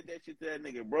when she said that shit to that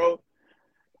nigga, bro.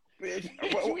 Bitch,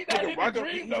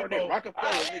 nigga, Rockefeller,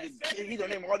 nigga, he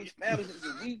gonna name all these families.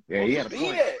 Yeah, he had a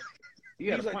point. He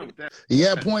had a He's point like, with that. He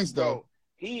had points though. bro,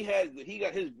 he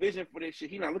got his vision for this shit.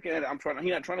 He not looking at it. He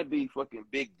not trying to be fucking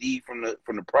Big D from the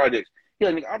projects. He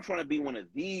like, nigga, I'm trying to be one of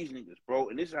these niggas, bro.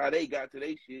 And this is how they got to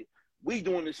their shit. We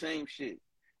doing the same shit.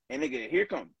 And nigga, here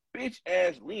come bitch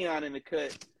ass Leon in the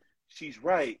cut. She's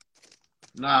right.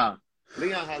 Nah,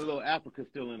 Leon had a little Africa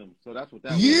still in him, so that's what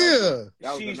that was. Yeah.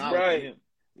 That was She's the knowledge right. to him.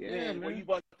 Yeah, Man, where man. you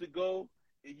about to go?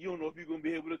 And you don't know if you're gonna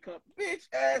be able to come. Bitch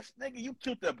ass nigga, you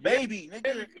killed the baby,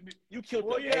 nigga. You killed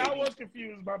the baby. I was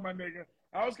confused by my nigga.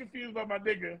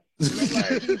 And I'm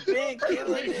like, He's been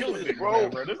killing niggas, bro.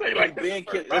 This ain't like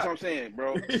That's what I'm saying,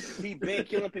 bro. He been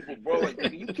killing people, bro. Like,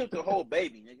 nigga, you killed the whole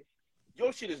baby, nigga.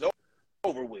 Your shit is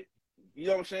over with. You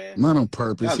know what I'm saying? Not on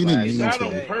purpose. He didn't mean not to.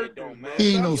 on purpose.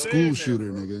 He ain't no Stop school saying that,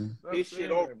 shooter, bro. nigga. His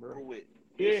shit over with.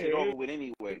 His shit over with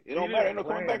anyway. It don't matter. Ain't no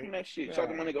coming back from that shit. Shout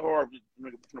out to my nigga Harv,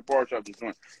 nigga from the bar shop. Just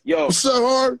yo, What's up,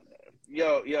 Hard?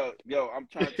 yo, I'm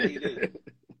trying to tell you this.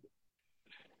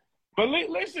 But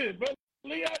listen,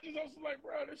 Leon just also like,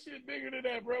 bro, this shit bigger than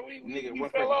that, bro. We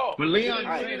Nigga, fell off. But Leon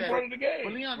I say ain't that. part of the game.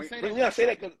 But Leon say Leon that. say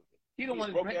that because He don't he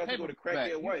want broke his ass to go paper to crack back.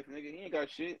 that wife, nigga. He ain't got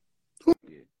shit.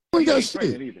 We got ain't shit.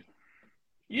 pregnant either.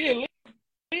 Yeah,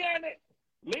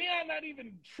 Leon not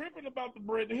even tripping about the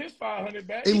bread to his 500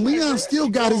 back. And Leon still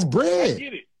got his I bread.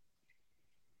 get it.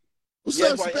 What's Yeah,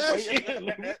 up, that's why Special?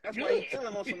 that's why he's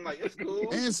chilling on some like, it's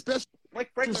cool. And Special Mike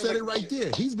Franklin said it right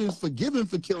there. He's been forgiven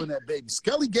for killing that baby.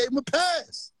 Scully gave him a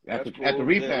pass. At the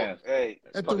repass. Hey,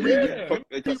 At the repass.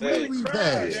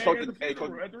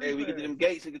 we get to them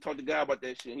gates. He can talk to God about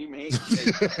that shit. He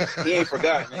ain't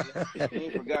forgot, nigga. He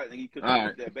ain't forgot, nigga. He could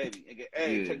talk that baby. Nigga,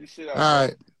 hey, check this shit out. All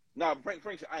right. Nah, Frank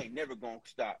said, I ain't never gonna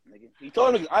stop, nigga. He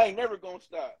told niggas, I ain't never gonna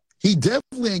stop. He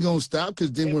definitely ain't gonna stop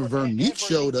because then when Vernique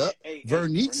showed up,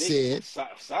 Vernique said,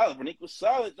 Vernique was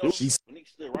solid though. She's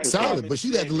right solid, but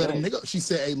she had to let a nigga. She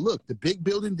said, "Hey, look, the big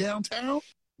building downtown,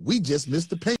 we just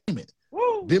missed the payment.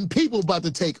 Woo. Them people about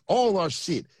to take all our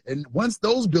shit, and once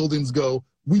those buildings go,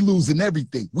 we losing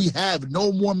everything. We have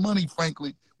no more money,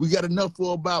 frankly. We got enough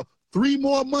for about 3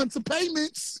 more months of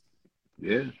payments."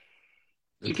 Yeah.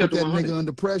 She put that nigga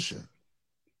under pressure.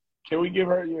 Can we give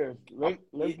her? Yes.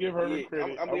 Let's give her the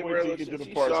credit. I'm giving her to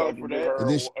the part so I can give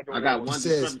her. I got one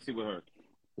discrepancy with her.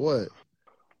 What?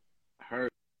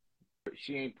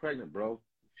 She ain't pregnant, bro.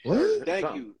 What?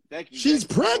 Thank you. She's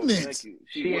pregnant. Thank you.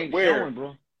 She ain't showing,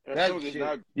 bro. That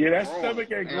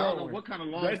stomach ain't growing. I don't know what kind of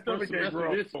long stomach ain't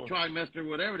growing. This trimester,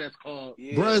 whatever that's called.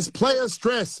 Yeah. Bro, it's player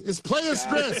stress. It's player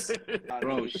stress.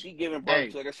 Bro, she giving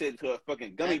birth, like I said, to a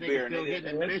fucking gummy bear. Still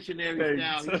getting the missionary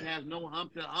style. He has no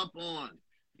hump to hump on.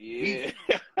 Yeah.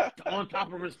 He's on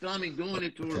top of her stomach doing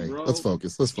it to her, bro. Let's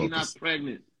focus. She's not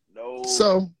pregnant. No.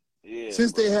 So,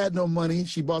 since they had no money,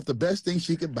 she bought the best thing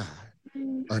she could buy.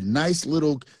 A nice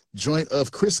little joint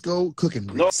of Crisco cooking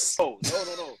grease. No.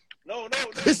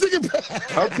 This nigga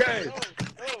okay.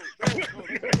 No. Let's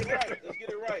get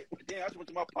it right. Damn, I just went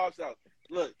to my pop's house.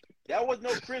 Look, that was no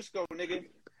Crisco, nigga.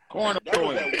 Corn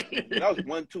oil. That was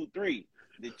 1, 2, 3.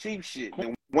 The cheap shit.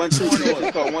 1, 2, 3.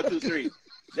 It's called 1, 2, 3.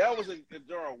 That was a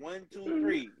jar. 1, 2,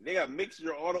 3. They got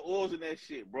mixture of all the oils in that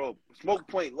shit, bro. Smoke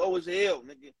point low as hell,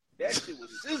 nigga. That shit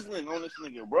was sizzling on this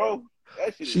nigga, bro.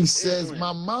 She says,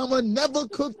 my mama never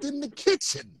cooked in the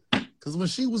kitchen. Because when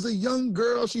she was a young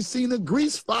girl, she seen a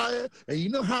grease fire. And you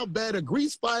know how bad a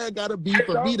grease fire got to be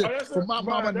for my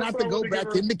mama not to go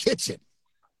back in the kitchen.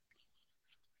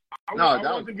 I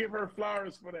wanted to give her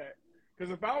flowers for that.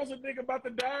 Because if I was a nigga about to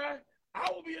die, I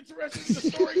would be interested in the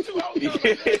story, too.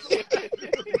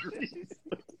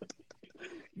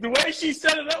 The way she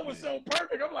set it up was so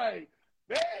perfect. I'm like,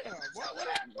 damn, what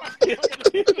happened? You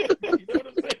know what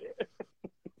I'm saying?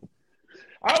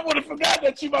 I would have forgot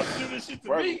that you about to do this shit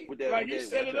to me. Like, you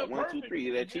set it up 1, 2,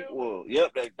 3. That cheap oil.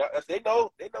 Yep, they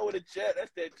know with the chat. That's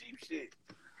that cheap shit.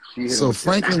 So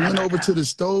Franklin went over to the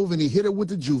stove and he hit her with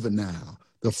the juvenile.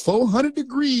 The 400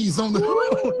 degrees on the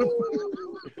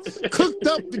cooked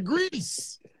up the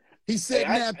grease. He said,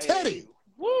 now, Teddy,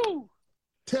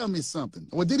 tell me something.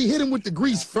 Well, did he hit him with the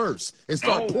grease first and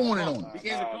start pouring it on him? He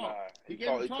gave him talk. He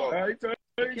gave him talk.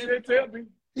 He said, tell me.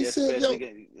 He said, yo.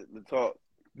 The talk.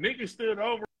 Nigga stood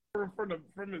over from the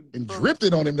and dripped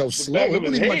it on him though slow. It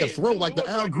wasn't even like a throw, like the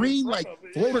Al Green, like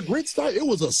throw the grits style. It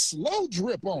was a slow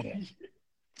drip on him.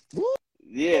 Woo.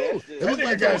 Yeah, it was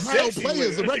like the Ohio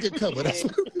Players, the record cover. That's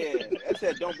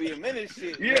that don't be a minute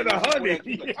shit. Yeah, the honey.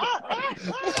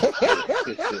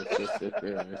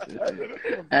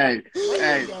 Hey,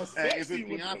 if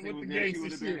Beyonce was there, she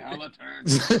would have been hella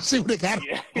turned. She would have got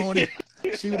it on it.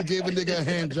 She would have gave a nigga a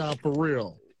hand job for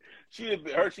real. She'd have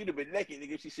been naked,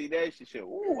 nigga. She see that shit.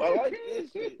 Ooh, I like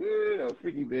this shit. No,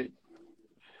 freaky bitch.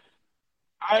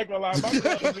 I ain't gonna lie, my club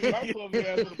ass would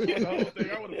have put the whole thing.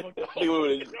 I would have fucked the whole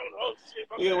shit.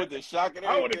 Yeah, with the shock and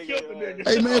everything. I would have killed the nigga.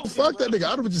 Hey man, fuck that nigga.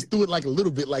 I would have just threw it like a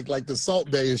little bit, like the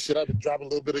Salt Bay and shit. I'd have dropped a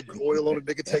little bit of oil on the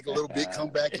nigga, take a little bit, come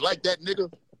back. You like that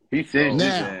nigga? He said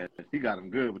now he got him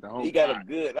good with the whole. He got him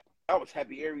good. I was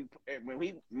happy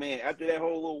after that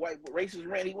whole little white racist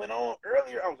rant he went on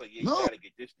earlier. I was like, yeah, you gotta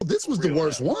get this. This was the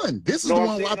worst one. This is the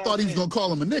one where I thought he was gonna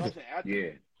call him a nigga.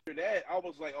 Yeah. After that, I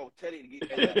was like, oh, Teddy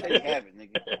have it,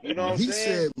 nigga. You know what I'm saying? He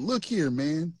said, look here,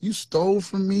 man. You stole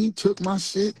from me, took my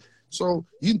shit, so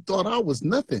you thought I was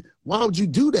nothing. Why would you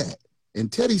do that?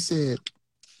 And Teddy said,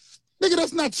 nigga,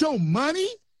 that's not your money.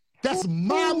 That's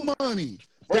my money.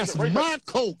 That's my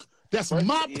coke. That's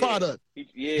my product.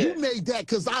 You made that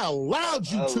because I allowed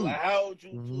you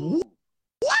to.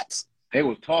 What? They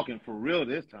was talking for real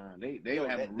this time. They were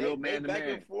having real man to man.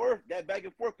 That back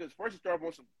and forth, because first it started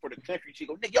on some for the country. She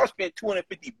go, nigga, y'all spend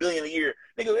 $250 billion a year.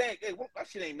 Nigga, that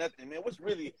shit ain't nothing, man. What's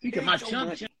really? My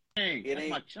chump chain. That's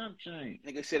my chump chain.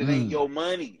 Nigga said it ain't your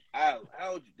money. I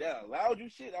allowed you. That allowed you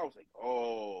shit. I was like,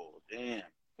 oh damn.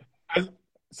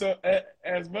 So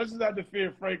as much as I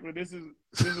defend Franklin, this is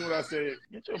what I said.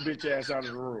 Get your bitch ass out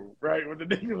of the room, right? When the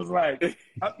nigga was like,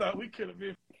 I thought we could have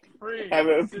been friends.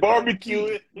 Having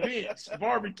barbecue, bitch,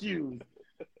 barbecue.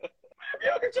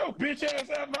 Yo, get your bitch ass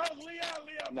out of the house,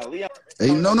 Leon. No, Leon.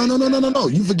 Hey, no.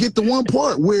 You forget the one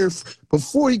part where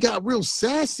before he got real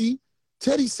sassy,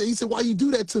 Teddy said, he said, why you do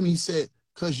that to me? He said,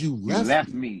 because you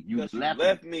left me. You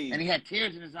left me. And he had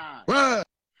tears in his eyes. Right.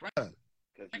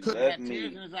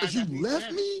 Because you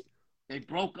left me? They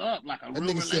broke up like a real nigga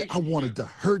relationship. said, I wanted to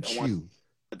hurt you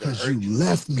because you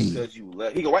left me. Because you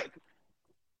left. He go, right.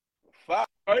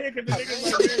 Oh yeah, because the niggas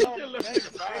like, man, you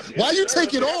just left. Why you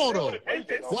take it all though?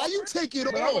 Why you take it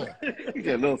all? You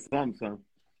get a little something.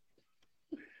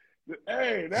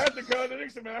 Hey, that's the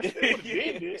contradiction, man. I still would have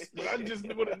did this, but I just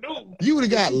would have knew. You would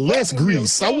have got less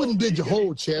grease. I wouldn't did your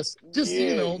whole chest. Just,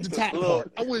 the top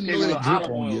part. I wouldn't let it drip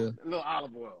on you. A little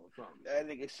olive oil or something. That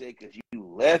nigga said, because you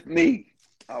left me.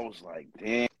 I was like,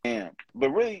 damn.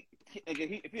 But really,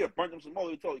 if he had burnt him some more,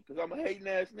 he told you, because I'm a hating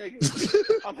ass nigga.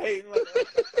 I'm hating like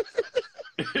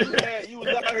that. You was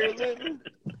out here living.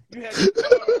 You had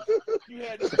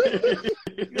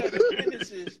the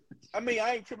businesses. I mean,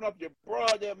 I ain't tripping off your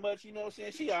broad that much, you know what I'm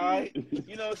saying? She all right,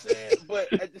 you know what I'm saying?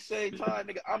 But at the same time,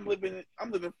 nigga, I'm living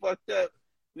fucked up.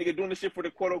 Nigga, doing this shit for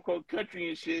the quote-unquote country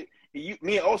and shit. And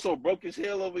me also broke as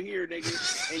hell over here,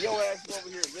 nigga. And your ass is over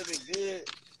here living good.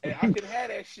 And I could have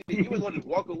that shit. You was going to just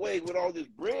walk away with all this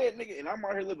bread, nigga, and I'm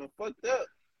out here living fucked up.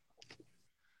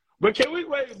 But can we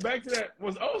wait back to that?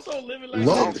 Was also living like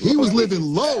low. He was living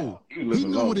low. He knew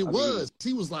low. what it was.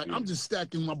 He was like, I'm just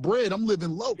stacking my bread. I'm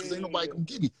living low because ain't nobody gonna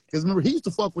give me. Because remember, he used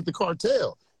to fuck with the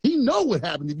cartel. He know what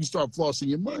happened if you start flossing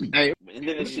your money. Hey, And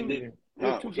then there's two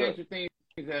gangster things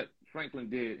that Franklin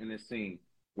did in this scene.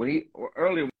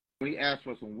 Earlier when he asked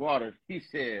for some water, he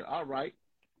said, "All right."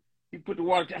 He put the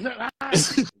water down. Gave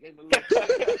him a little.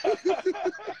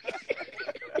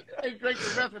 He drank the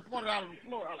rest and poured it out on the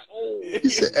floor. I was like, oh. He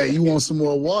said, "Hey, you want some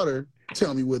more water?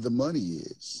 Tell me where the money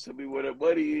is." Tell me where the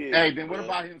money is. Hey, then what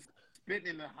about him spitting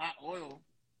in the hot oil?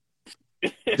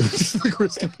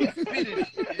 Spitting.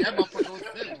 That motherfucker was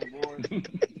sitting, boy.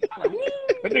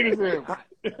 That nigga said,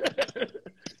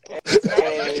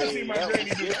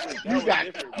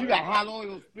 you got hot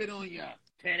oil spit on your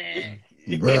titty.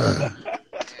 Bruh.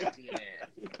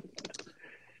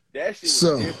 That shit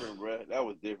was different, bro. That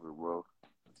was different, bro.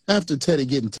 After Teddy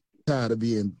getting tired of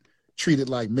being treated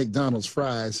like McDonald's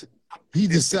fries, he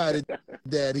decided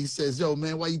that he says, "Yo,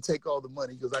 man, why you take all the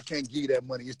money?" He goes, "I can't give you that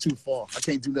money. It's too far. I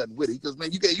can't do nothing with it." He goes,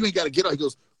 "Man, you ain't got to get out." He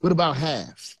goes, "What about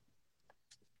half?"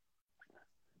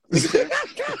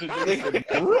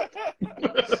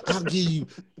 "I'll give you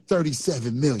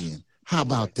 37 million. How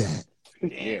about that?"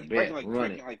 Yeah,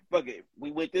 like, fuck it. We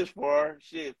went this far.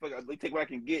 Shit, fuck it. Take what I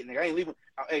can get. Nigga, I ain't leaving.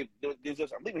 Hey, I'm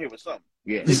leaving here with something.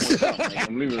 Yeah,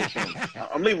 I'm leaving with something.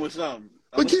 I'm leaving with something.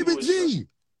 But keep it G.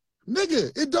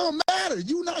 Nigga, it don't matter.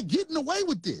 You not getting away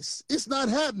with this. It's not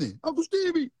happening. Uncle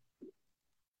Stevie.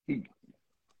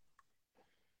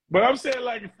 But I'm saying,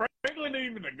 like, if Franklin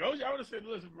didn't even negotiate, I would have said,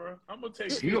 "Listen, bro, I'm gonna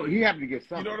take it." He had to get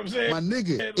something. You know what I'm saying? My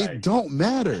nigga, like, it don't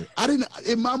matter. I didn't,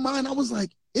 in my mind, I was like,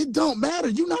 it don't matter.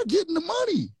 You're not getting the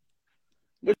money.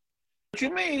 What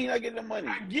you mean he not getting the money?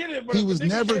 I get it, but He was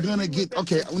never gonna get.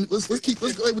 Okay, let's go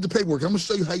with the paperwork. I'm gonna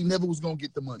show you how he never was gonna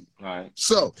get the money. All right.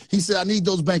 So he said, "I need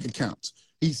those bank accounts."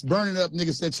 He's burning up.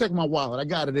 Nigga said, "Check my wallet. I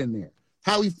got it in there."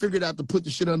 How he figured out to put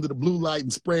the shit under the blue light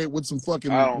and spray it with some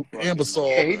fucking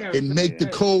ambisol and make the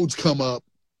codes come up.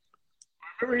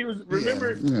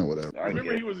 Remember, whatever.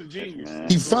 Remember, he was a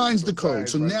genius. He finds the code.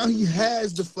 So now he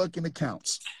has the fucking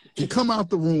accounts. He come out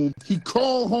the room. He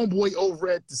called homeboy over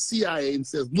at the CIA and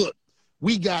says, "Look,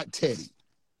 we got Teddy.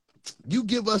 You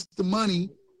give us the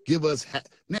money, give us half."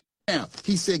 Now,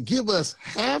 he said, "Give us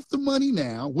half the money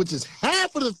now," which is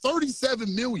half of the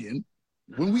 37 million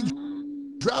when we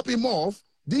drop him off,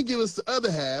 then give us the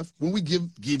other half when we give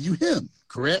you him,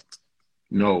 correct?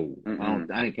 No,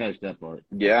 I didn't catch that part.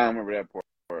 Yeah, I remember that part.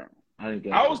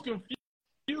 I was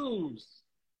confused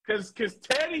because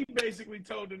Teddy basically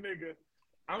told the nigga,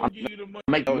 "I'm gonna give you the money."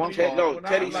 Make one call. No,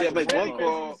 Teddy said, "Make one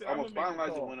call. I'm gonna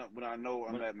finalize it when I know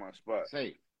I'm at my spot."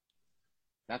 Say,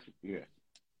 that's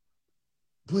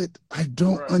But I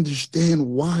don't understand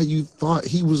why you thought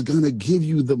he was gonna give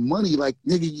you the money. Like,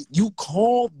 nigga, you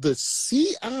called the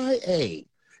CIA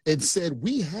and said,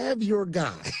 "We have your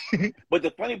guy." But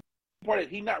the funny part is,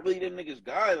 he not really that nigga's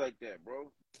guy like that,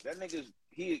 bro. That nigga's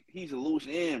he's a loose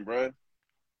end, bro.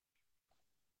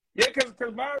 Yeah, because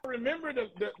I remember the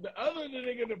other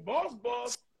nigga, the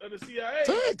boss of the CIA.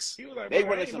 Thanks. He was like, They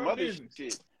running some other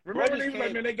shit. Remember, he was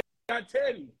like, "Man, they got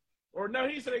Teddy." Or no,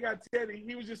 he said they got Teddy.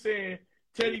 He was just saying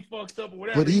Teddy fucks up or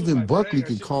whatever. But even like, Buckley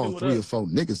could call 3 or 4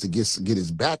 niggas to get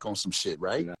his back on some shit,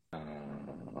 right? I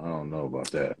don't know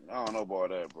about that. I don't know about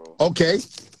that, bro. Okay.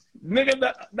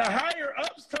 Nigga, the higher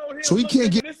ups told him. So he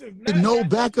can't get no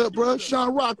backup, bro. Remember,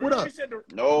 Sean Rock, what up?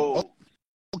 No.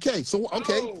 Okay, so No.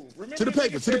 to the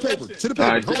paper.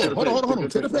 Right, Hold on.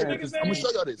 To the paper. Niggas I'm gonna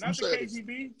show y'all this.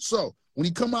 So when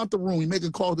he come out the room, he make a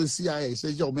call to the CIA.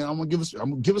 Says, "Yo, man, I'm gonna give us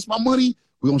my money.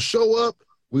 We're gonna show up.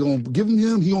 We're gonna give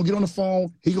him. He gonna get on the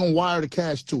phone. He gonna wire the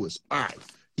cash to us." All right.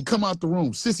 He come out the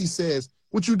room. Cissy says,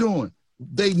 "What you doing?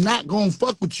 They not gonna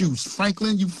fuck with you,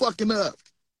 Franklin. You fucking up."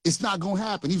 It's not gonna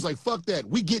happen. He was like, fuck that.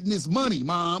 We getting this money,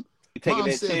 Mom.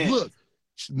 Mom said, look,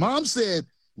 Mom said,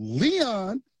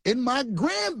 Leon and my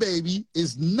grandbaby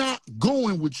is not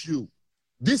going with you.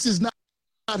 This is not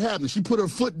happening. She put her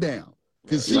foot down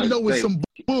because she know it's some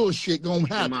bullshit gonna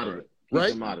happen.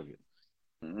 Right?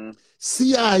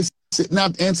 CIA said, now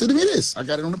answer me this. I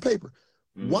got it on the paper.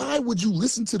 Why would you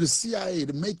listen to the CIA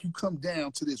to make you come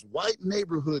down to this white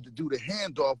neighborhood to do the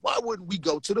handoff? Why wouldn't we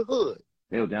go to the hood?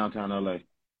 They were downtown LA.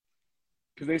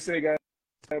 Because they say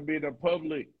gotta be the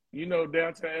public. You know,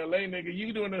 downtown LA, nigga,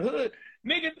 you doing the hood.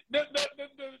 Nigga, the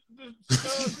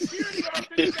security guard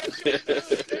thinks that shit in the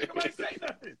hood. Ain't nobody say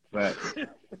nothing. Right.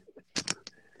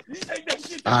 You take that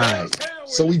shit to All right. downtown.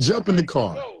 So we jump in the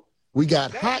car. Go. We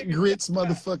got hot grits,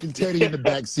 motherfucking Teddy in the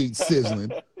backseat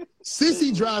sizzling.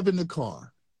 Sissy driving the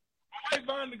car. I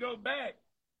wanted to go back.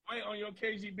 Wait, on your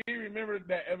KGB, remember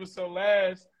that episode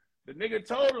last? The nigga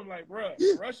told him, like, bro,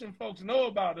 Russian folks know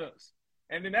about us.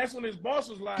 And then that's when his boss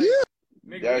was like,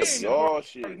 nigga, that's y'all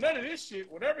shit. None of this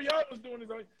shit. Whatever y'all was doing is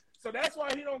on. So that's why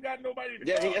he don't got nobody to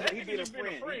call. He being a friend.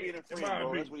 He being a friend,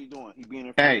 bro. That's what he doing. He being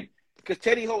a friend. Hey. Because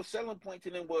Teddy's whole selling point to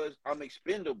them was, I'm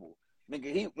expendable.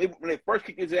 Nigga, when they first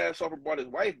kicked his ass off and brought his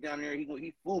wife down there,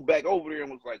 he flew back over there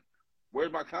and was like,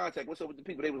 where's my contact? What's up with the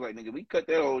people? They was like, nigga, we cut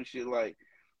that whole shit. Like,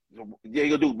 yeah,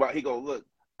 he go, look,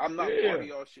 I'm not part of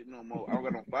y'all shit no more. I don't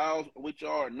got no files with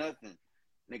y'all or nothing.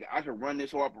 Nigga, I can run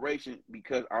this whole operation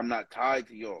because I'm not tied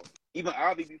to y'all. Even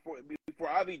Avi, before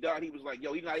Avi died, he was like,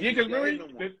 yo, he's not even because no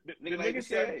more. The nigga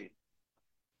said,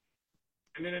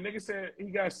 and then the nigga said he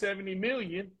got 70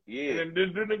 million. Yeah. And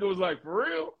then the nigga was like, for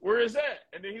real? Where is that?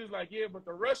 And then he was like, yeah, but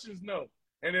the Russians know.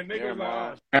 And then nigga was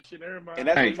like, oh, shit, never mind. And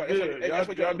that's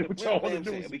what y'all want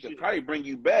to do. We could probably bring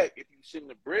you back if you send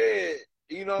the bread.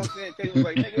 You know what I'm saying? Teddy was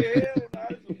like, nigga, hell nah,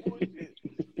 this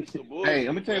is bullshit. Hey,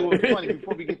 let me tell you what's funny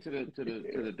before we get to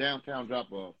the downtown drop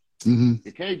off.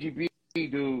 The KGB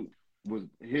dude was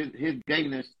his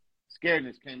gayness,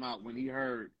 scaredness came out when he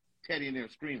heard Teddy in there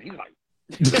screaming. He was like,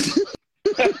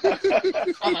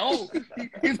 I'm like, oh,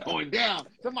 he's going down.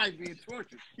 Somebody's being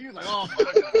tortured. He was like, oh my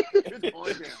God, it's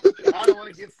going down. I don't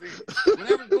want to get sick.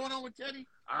 Whatever's going on with Teddy,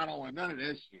 I don't want none of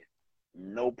that shit.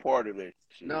 No part of it.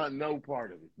 Shit. No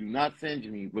part of it. Do not send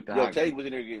me with the Yo, Teddy was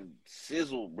in there getting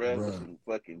sizzled, bro. Some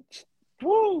fucking,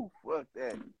 woo, fuck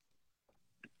that.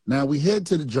 Now we head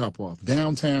to the drop-off.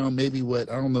 Downtown, maybe I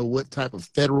don't know what type of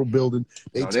federal building.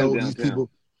 They told these people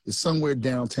it's somewhere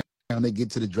downtown. They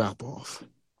get to the drop-off.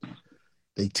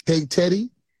 They take Teddy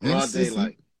and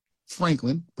Sissy,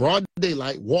 Franklin, broad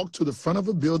daylight, walk to the front of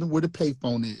a building where the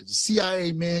payphone is. The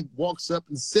CIA man walks up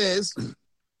and says,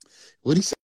 what he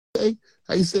say?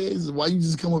 How he says, why you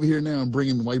just come over here now and bring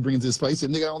him? Why you bring him to this place? He said,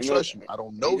 nigga, I don't trust you. I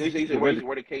don't know. He said, where the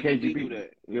KGB do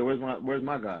that? Yeah, where's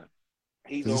my guy?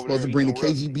 He's supposed to bring the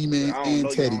KGB man and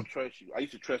Teddy. I don't trust you. I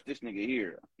used to trust this nigga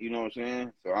here. You know what I'm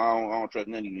saying? So I don't trust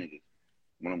none of you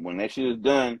niggas. When that shit is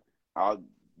done, I'll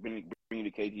bring you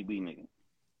the KGB nigga.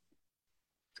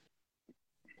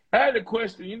 I had a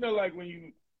question. You know, like when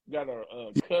you got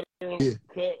a cut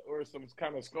or some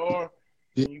kind of scar,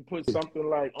 and you put something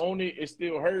like on it, it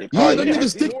still hurts. Yeah, that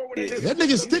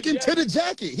nigga sticking to the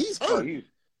jacket. He's hurt.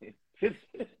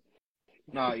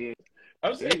 Nah, yeah.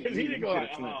 I'm saying because he didn't go like,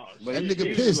 oh. That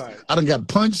nigga pissed. Like, I done got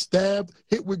punched, stabbed,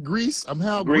 hit with grease. I'm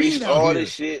how grease, green out all here.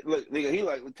 This shit. Look, nigga, he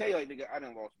like, tell you like, nigga, I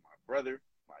done lost my brother,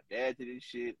 my dad to this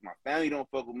shit. My family don't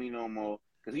fuck with me no more.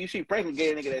 Because you see Franklin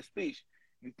gave a nigga that speech.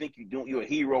 You think you're a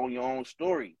hero in your own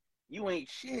story. You ain't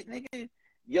shit, nigga.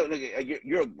 Yo, nigga,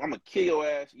 I'm gonna kill your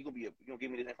ass. You gonna give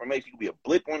me this information. You gonna be a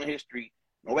blip on the history.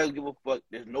 Nobody will give a fuck.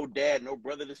 There's no dad, no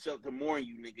brother to mourn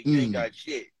you, nigga. You ain't got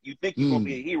shit. You think you're gonna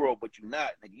be a hero, but you're not,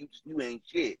 nigga. You ain't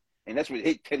shit. And that's what it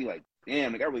hit Teddy like,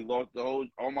 damn, nigga, I really lost all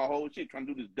my whole shit trying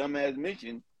to do this dumbass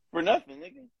mission for nothing,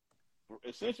 nigga.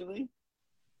 Essentially.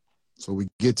 So we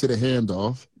get to the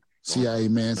handoff. CIA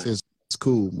man says, it's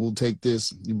cool. We'll take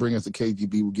this. You bring us the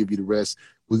KGB. We'll give you the rest.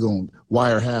 We're going to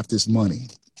wire half this money.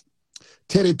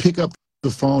 Teddy pick up the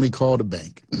phone. He called the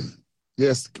bank.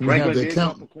 Yes. Can we have the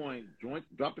account?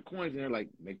 Drop the coins in there. Like,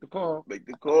 make the call. Make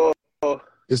the call.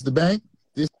 It's the bank.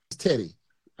 This is Teddy.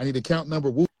 I need account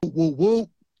number. Whoop, whoop, whoop.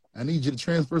 I need you to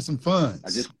transfer some funds. I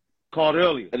just called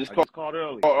earlier. I called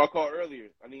earlier. I called earlier.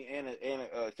 I need Anna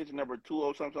system number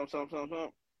 20 something.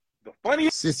 The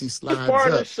funniest Sissy slides part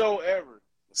up. of the show ever.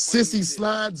 Sissy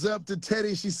slides up to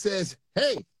Teddy. She says,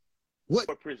 hey, what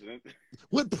prison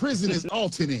is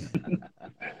Alton in?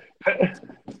 That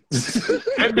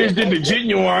bitch did the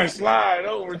genuine slide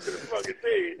over to the fucking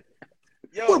thing.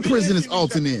 Yo, what prison is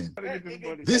Alton in?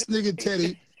 This nigga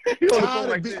Teddy,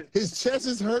 his chest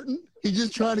is hurting. He's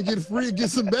just trying to get free and get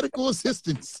some medical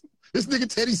assistance. This nigga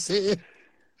Teddy said,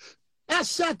 I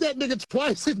shot that nigga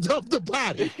twice and dumped the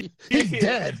body. He's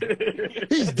dead.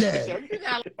 He's dead.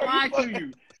 I lied to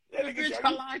you. That nigga said,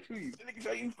 I lied to you. That nigga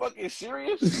said, are you fucking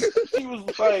serious? She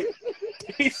was like,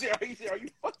 he said, are you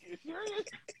fucking serious?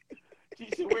 She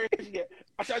said, where is he at?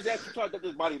 I shot that to try to dump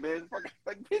his body, man.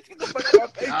 Like, bitch, get the fuck out of my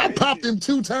face. I popped him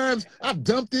 2 times. I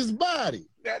dumped his body.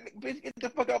 That nigga, bitch, get the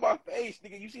fuck out of my face,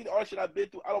 nigga. You see all the shit I've been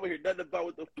through? I don't hear nothing about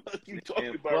what the fuck you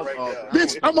talking about right now.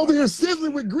 Bitch, I'm over here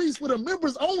sizzling with grease with a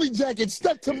members only jacket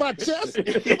stuck to my chest.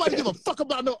 Nobody give a fuck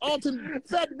about no Alton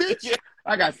fat bitch. Yeah.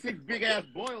 I got 6 big ass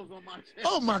boils on my chest.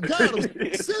 Oh my God,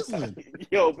 I'm sizzling.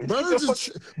 Yo,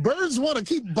 bitch, birds want to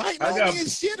keep biting on me and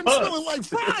shit. I'm smelling like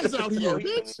fries out here,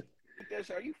 bitch.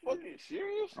 Are you fucking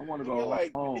serious? I want to go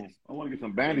home. I want to get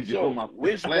some bandages on my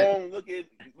wishbone looking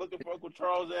for Uncle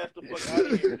Charles ass the fuck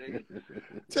out of here, nigga.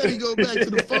 Teddy go back to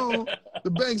the phone. The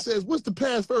bank says, "What's the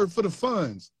password for the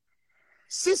funds?"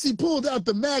 Cissy pulled out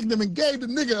the Magnum and gave the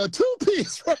nigga a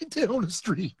 2-piece right there on the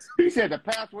street. He said the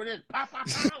password is pop.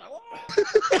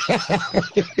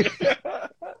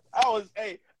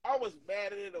 I was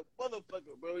mad at it, a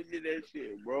motherfucker, bro. He did that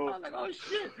shit, bro. I was like, oh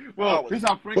shit. Well, this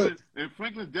how Franklin's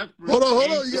desperate. Hold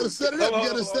on. You gotta set it up. You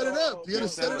gotta set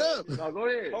it up. No, go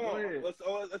ahead. Hold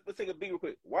on. Let's take a beat real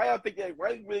quick. Why y'all think that?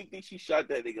 Why do you really think she shot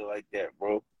that nigga like that,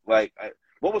 bro? Like,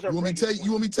 what was her? You want me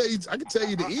to tell you? I can tell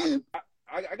you the end.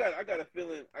 I got a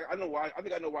feeling. I know why. I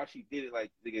think I know why she did it.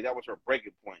 Like, nigga, that was her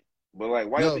breaking point. But like,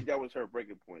 why do you think that was her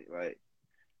breaking point? Like,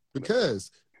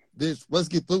 because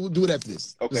we'll do it after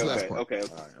this. Okay.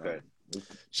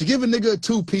 She give a nigga a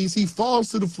 2-piece. He falls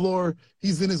to the floor.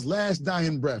 He's in his last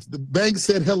dying breath. The bank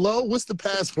said, "Hello, what's the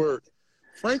password?"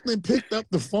 Franklin picked up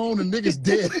the phone and nigga's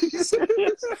dead.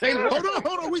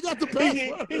 Hold on. We got the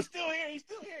password. He's still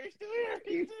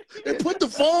here. And put the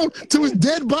phone to his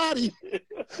dead body.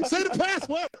 Say the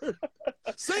password.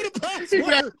 Say the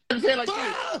password. Say like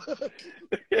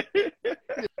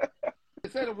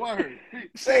Say the word.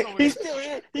 Say he's still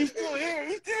here. He's still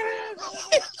here.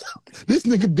 This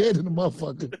nigga dead in the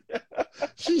motherfucker.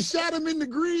 She shot him in the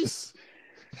grease.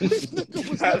 This nigga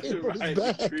was laying for his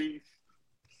back.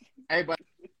 Hey, but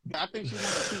I think she wanted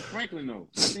to shoot Franklin though.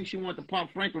 I think she wanted to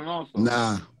pump Franklin also.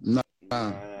 Nah.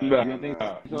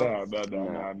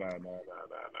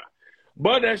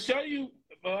 But that show you,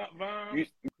 Von,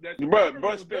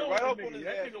 bro, spit right up on his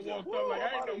ass. That nigga walked up like I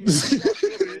ain't know.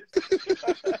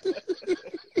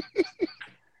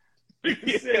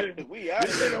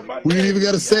 We ain't even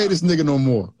got to say this nigga no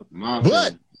more.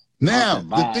 But now,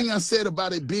 the thing I said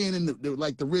about it being in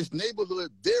the rich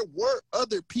neighborhood, there were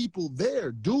other people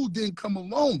there. Dude didn't come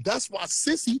alone. That's why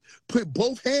Cissy put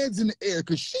both hands in the air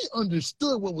because she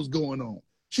understood what was going on.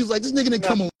 She was like, this nigga didn't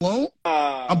come alone.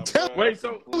 I'm telling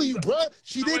you, bro.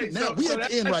 She didn't. Now, we at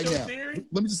the end right now.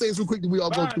 Let me just say this real quick that we all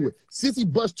go through it. Cissy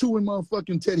bust 2 in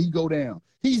motherfucking Teddy. He go down.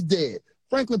 He's dead.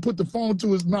 Franklin put the phone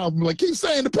to his mouth and be like, keep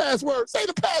saying the password. Say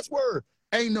the password.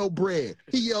 Ain't no bread.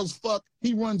 He yells, fuck.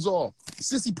 He runs off.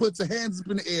 Cissy puts her hands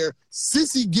up in the air.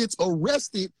 Cissy gets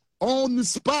arrested on the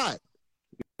spot.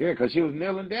 Yeah, because she was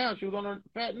kneeling down. She was on her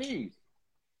fat knees.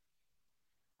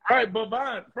 All right, but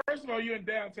Von, first of all, you're in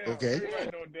downtown. Okay. Everybody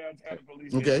know downtown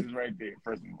police is right there,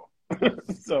 first of all.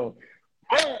 So,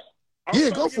 yeah,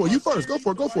 go for it. You first. Go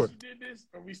for it. She did this,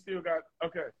 or we still got,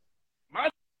 okay. My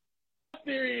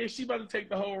theory is she about to take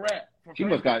the whole rap. She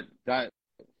must got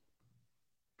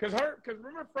Because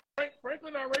remember,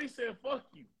 Franklin already said, fuck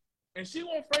you. And she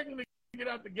want Franklin to get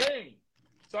out the game.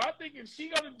 So I think if she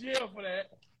go to jail for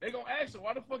that, they going to ask her,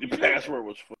 why the fuck you do that? The password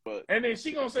was fuck. And then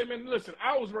she going to say, man, listen,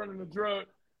 I was running the drug.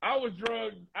 I was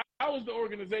drugged. I was the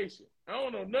organization. I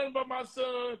don't know nothing about my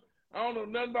son. I don't know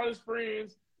nothing about his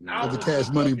friends. The Cash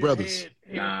Money Brothers.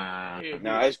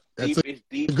 It's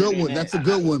deep. A good one. That's a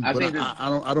good one, but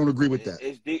I don't agree with that.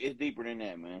 It's deeper than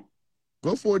that, man.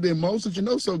 Go for it then, Mo, since you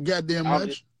know so goddamn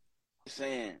much. Just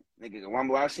saying, nigga,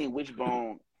 when I seen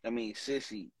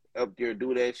Cissy up there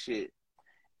do that shit.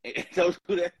 Don't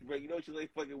do that, bro. You know she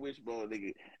like fucking Wishbone,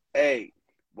 nigga. Hey,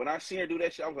 when I seen her do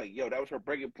that shit, I was like, yo, that was her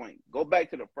breaking point. Go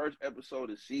back to the first episode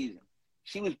of the season.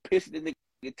 She was pissed that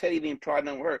nigga Teddy didn't try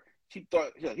nothing with her. She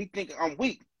thought, he think I'm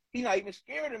weak. He not even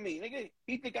scared of me, nigga.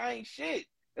 He think I ain't shit.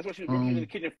 That's why she was in the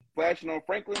kitchen flashing on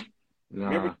Franklin.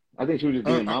 Nah, I think she was just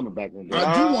being mama back then.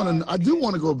 I do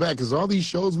want to go back because all these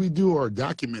shows we do are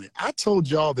documented. I told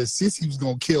y'all that Cissy was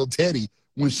gonna kill Teddy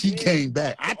when she came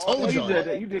back. I told y'all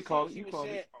that. You did call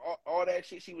it. All that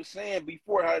shit she was saying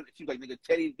before. How she was like, nigga,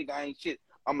 Teddy think I ain't shit.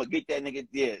 I'm gonna get that nigga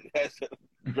dead.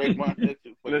 Draymond, that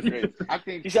shit fucking crazy. I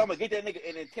think She said, I'm gonna get that nigga,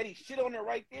 and then Teddy shit on her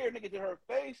right there, nigga, to her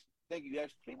face. Thank you, guys.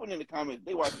 People in the comments,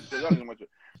 they watch the show. Y'all know much.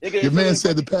 Your man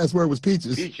said the password was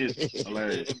peaches. Peaches.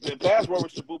 Hilarious. The password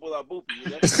was Shaboopla La Boopy.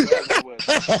 Yeah, that's what the password was.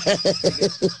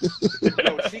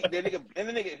 Yo, that nigga, and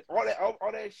the nigga, all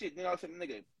that shit. Then all of a sudden,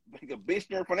 nigga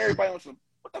bitch in front of everybody on some.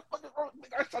 What the fuck is wrong?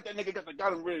 I shot that nigga,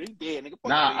 got him rid of. He dead, nigga. Fuck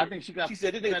nah, I think she got. She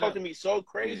said this nigga talked to me so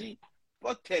crazy. Yeah.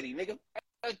 Fuck Teddy, nigga.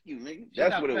 Fuck you, nigga.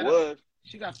 That's what it was.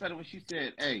 She got fed up when she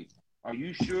said, "Hey, are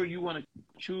you sure you want to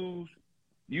choose?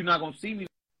 You're not gonna see me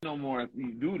no more if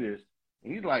you do this."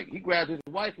 And he's like, he grabbed his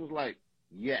wife, was like,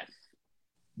 "Yes."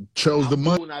 Chose the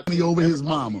money over his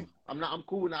mama. I'm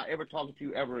cool with not ever talking to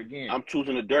you ever again. I'm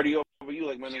choosing the dirty over you,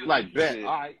 like my nigga. Like, bet.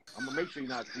 All right, I'm gonna make sure you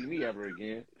not see me ever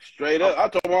again. Straight up. I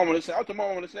told mama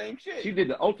the same shit. She did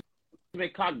the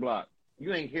ultimate cock block.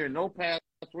 You ain't hearing no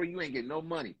password. You ain't getting no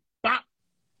money. Bop.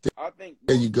 I think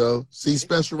there you go. See,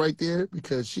 special right there,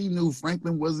 because she knew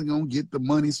Franklin wasn't gonna get the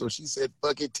money, so she said,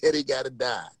 "Fuck it, Teddy gotta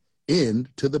die." End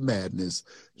to the madness.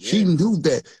 Yeah. She knew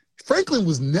that Franklin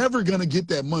was never gonna get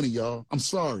that money, y'all. I'm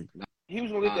sorry. He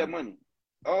was gonna get that money.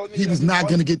 Oh, he was not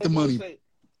gonna get the money. That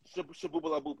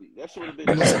should have been.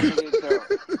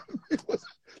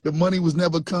 The money was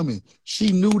never coming.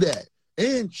 She knew that.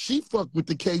 And she fucked with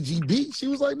the KGB. She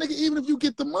was like, nigga, even if you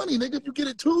get the money, nigga, if you get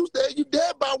it Tuesday, you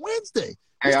dead by Wednesday.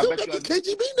 Hey, still got the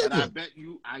KGB nigga. I bet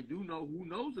you, I do know who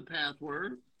knows the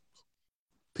password.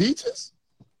 Peaches?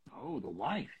 Oh, the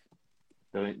wife.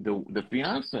 The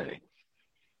fiance.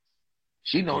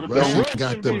 She knows the Russian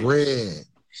got the bread.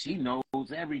 She knows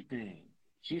everything.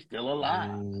 She's still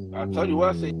alive. I tell you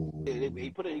what I said. He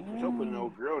put an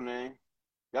old girl name.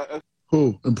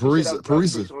 Who? And Parisa.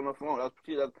 Parisa on the phone. That's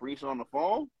Parisa on the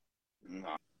phone?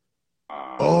 Nah.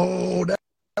 Oh, that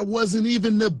wasn't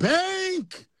even the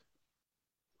bank.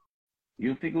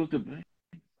 You think it was the bank?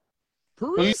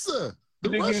 Parisa.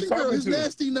 The Russian girl, his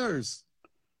nasty nurse.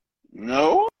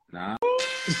 No. Nah.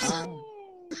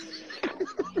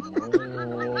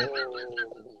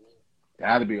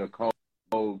 That'd be a cold.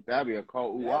 That'd be a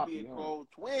cold. That'd be a cold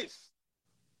twist.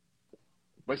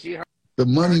 But she heard the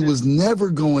money was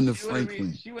never going to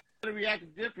Franklin. She would have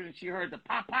reacted different if she heard the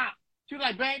pop pop. She was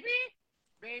like, "Baby,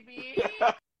 baby."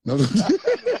 No. Like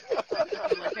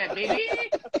that, baby.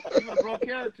 She would have broke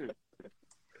character.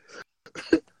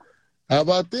 How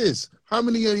about this? How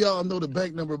many of y'all know the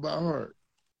bank number by heart?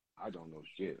 I don't know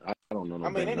shit. I don't know no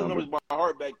bank number. They knew numbers by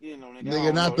heart back then, though, nigga.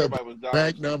 Nigga, not the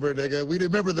bank number, nigga. We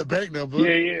remember the bank number.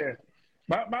 Yeah.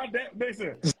 My dad,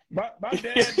 listen, my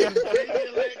dad is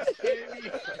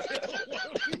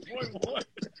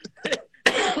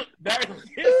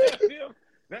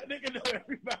that nigga know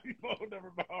everybody's phone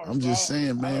number by heart. I'm just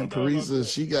saying, man,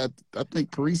 Parisa, I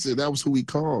think Parisa, that was who he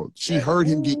called. She heard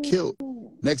him get killed.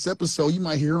 Next episode, you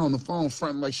might hear her on the phone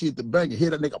fronting like she at the bank and hear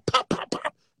that nigga pop, pop,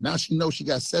 pop. Now she knows she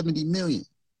got 70 million.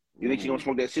 You think she gonna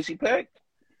smoke that Cissy pack?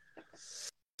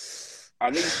 I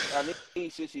need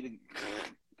Cissy to,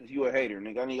 because you a hater,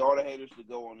 nigga. I need all the haters to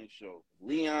go on this show.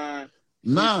 Leon,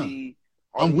 nah, Cissy,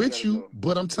 I'm with you,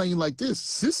 but I'm telling you like this.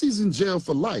 Sissy's in jail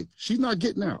for life. She's not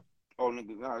getting out. Oh,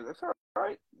 nigga, nah, that's all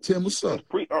right. Tim, what's up?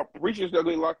 Preacher's gonna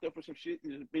get locked up for some shit,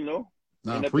 you know?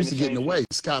 Nah, Preacher getting away,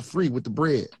 scot-free with the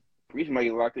bread. Preacher might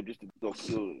get locked up just to go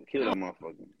kill that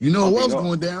motherfucker. You know who else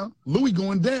going down? Louis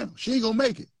going down. She ain't gonna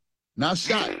make it. Now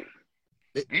shot.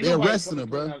 They're arresting her,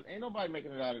 bro. Ain't nobody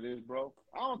making it out of this, bro.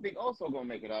 I don't think Oso gonna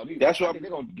make it out either. That's what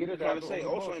they're gonna get it out. I'm trying to say.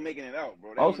 Oso ain't making it out,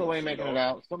 bro. Oso ain't making it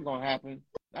out. Something gonna happen.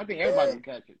 I think everybody can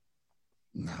catch it.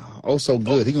 Nah, Oso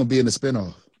good. He gonna be in the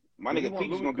spinoff. My nigga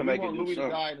Peaches gonna come back and do Louis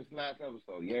something. died in this last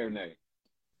episode. Yeah or nay?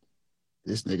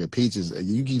 This nigga Peaches.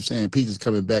 You keep saying Peaches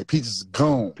coming back. Peaches is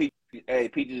gone.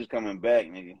 Peaches is coming back,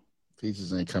 nigga.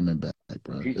 Peaches ain't coming back,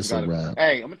 bro. Peaches it's a wrap.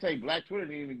 Hey, I'm gonna tell you, Black Twitter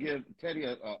didn't even give Teddy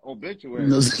a obituary.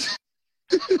 No.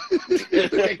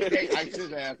 they iced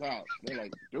his ass out. They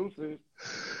like deuces.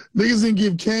 Niggas didn't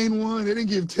give Kane one. They didn't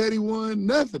give Teddy one.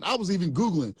 Nothing. I was even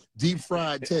Googling deep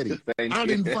fried Teddy. I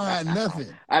didn't find nothing.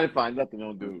 I didn't find nothing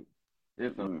on dude.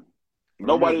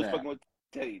 Nobody was fucking with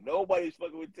Teddy. Nobody's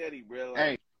fucking with Teddy, bro. Like,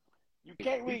 hey, you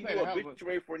can't really do a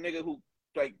obituary for a nigga who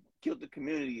like killed the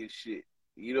community and shit.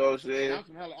 You know what I'm saying?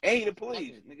 Ain't the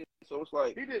police, nigga. So it's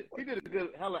like he did a good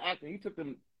hella acting. He took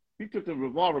them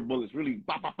revolver bullets really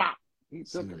bop bop bop. He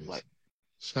took them like.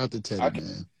 Shout out to Teddy,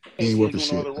 man. He ain't worth a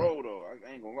shit. Road, though.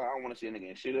 I ain't gonna lie. I don't want to see a nigga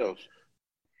in shit else.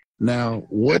 Now,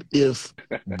 what if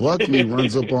Buckley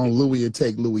runs up on Louis and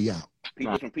take Louis out?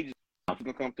 Peaches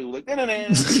gonna come through like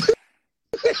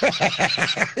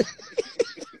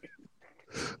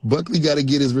Buckley got to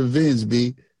get his revenge,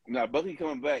 B. Nah, Buckley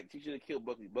coming back. He should have killed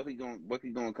Buckley. Buckley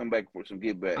gonna come back for some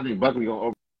get back. I think Buckley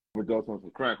gonna overdosed on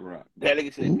some crack rock. That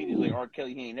nigga said Peaches like R.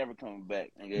 Kelly, he ain't never coming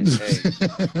back. Nigga,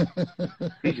 hey.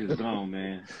 Peaches gone,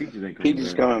 man. Peaches ain't coming back.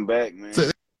 Peaches coming back, man.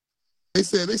 So they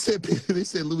said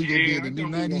Louis gonna be in the new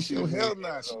 90s show. Hell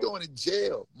nah. She going to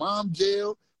jail. Mom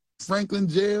jail, Franklin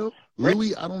jail.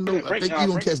 Louis, I don't know. I think he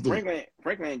gonna catch Louis.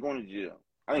 Franklin ain't going to jail.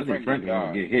 I think Franklin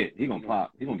gonna get hit. He gonna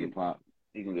pop. He gonna get popped.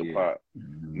 He gonna get popped.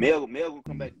 Mel gonna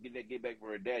come back and get back for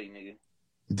her daddy, nigga.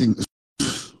 You think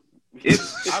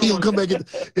he gonna come back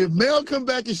if Mel come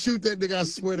back and shoot that nigga, I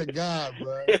swear to God,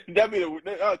 bro.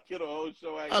 I'll kill the whole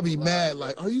show. I'll be mad.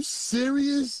 Like, are you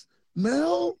serious,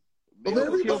 Mel? Who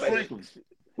could kill Franklin?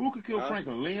 Who could kill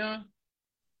Franklin? Leon?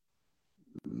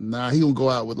 Nah, he gonna go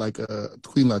out with like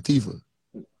Queen Latifah.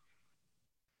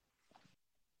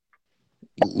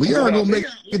 Leon gonna make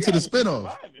it to the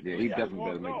spinoff. Yeah, he definitely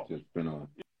better make it to the spinoff.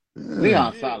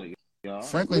 Leon solid, y'all.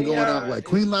 Franklin going out like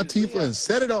Queen Latifah and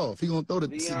set it off. He gonna throw the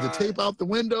tape out the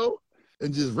window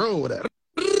and just roll with that.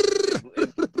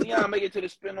 Leon make it to the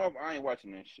spinoff. I ain't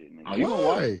watching that shit, nigga. Oh, you gonna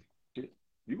watch it?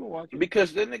 You gonna watch it?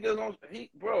 Because that nigga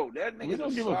that nigga's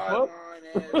a sideline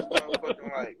ass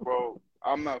motherfucking like, bro.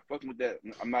 I'm not fucking with that.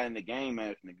 I'm not in the game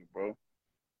ass nigga, bro.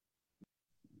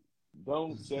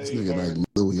 Don't say this nigga like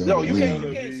Louis. No, you can't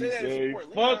say that in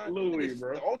support. Fuck Louis,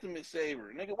 bro. The ultimate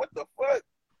saver, nigga. What the fuck?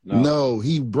 No,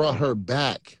 he brought her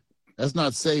back. That's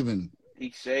not saving.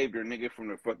 He saved her, nigga, from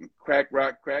the fucking crack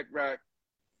rock.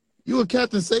 You a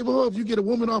Captain Saberhood if you get a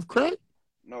woman off crack?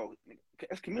 No,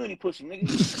 that's community pussy,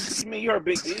 nigga. You mean you're a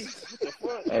big D? What the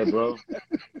fuck? Hey, bro.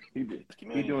 He doing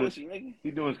pussy, nigga. He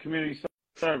doing his community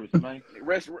service, man.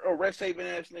 Rest saving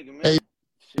ass nigga, man. Hey,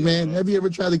 shit, man, bro. have you ever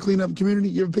tried to clean up a community?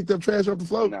 You ever picked up trash off the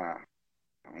floor? Nah,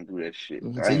 I don't do that shit.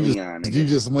 So you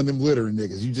just one of them littering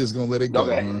niggas. You just gonna let it go.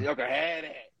 Y'all can have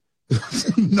that.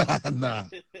 Nah.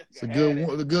 It's a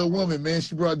good woman, man.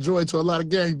 She brought joy to a lot of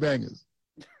gangbangers.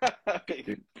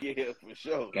 Yeah, for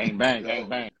sure. Gang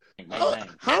bang.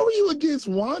 How are you against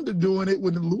Wanda doing it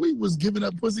when Louis was giving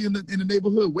up pussy in the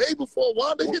neighborhood way before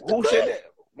Wanda hit the Who crack? said that?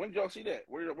 When did y'all see that?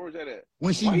 Where was that at?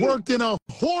 When she worked in a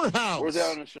whorehouse. Where's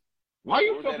that on the show? Why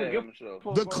you fucking give on the show?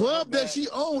 The club that she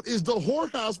owned is the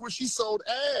whorehouse where she sold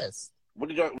ass. What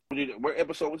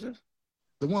episode was this?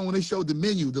 The one when they showed the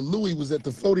menu, the Louis was at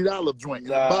the $40 joint in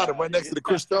the bottom, right next to the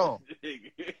Crystal.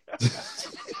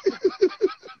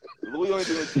 Louis only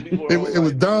doing two people. It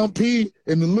was Dom P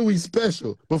and the Louis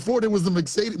special. Before there was the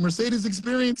Mercedes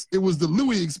experience, it was the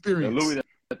Louis experience. The Louis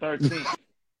the 13th.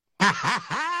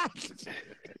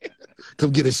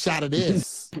 Come get a shot of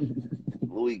this.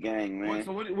 Louis gang, man.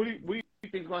 So what do you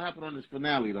think is gonna happen on this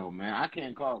finale, though, man? I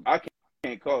can't call it. I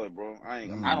can't call it, bro. I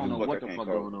don't know what the fuck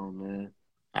going on, man.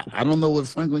 I don't know what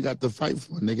Franklin got to fight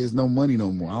for. Nigga, there's no money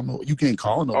no more. I don't know. You can't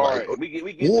call nobody. All right, we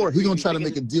get or he gonna try to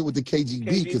make a deal with the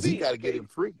KGB because he got to get him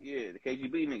free. Yeah, the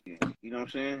KGB nigga. You know what I'm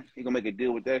saying? He gonna make a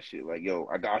deal with that shit. Like, yo,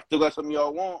 I still got something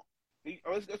y'all want.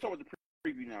 Let's talk about the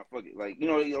preview now. Fuck it. Like, you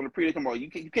know, on the preview, come on, you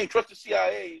can't trust the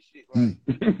CIA and shit.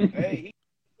 Like, hey,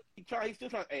 he's still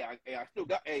trying. Hey, I still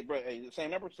got. Hey, bro. Hey, the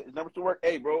same number. His number still work.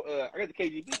 Hey, bro. I got the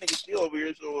KGB nigga still over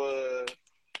here. So,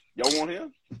 y'all want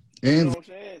him? And you know what I'm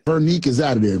saying? Vernique is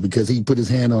out of there because he put his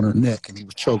hand on her neck and he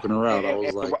was choking her out. I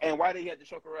was like, and why did he have to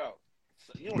choke her out?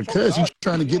 Because he's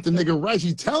trying to get the nigga right.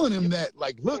 He's telling him that,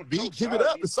 like, look, B, give it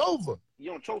up. It's over.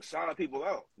 You don't choke solid people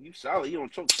out. You solid. You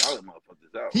don't choke solid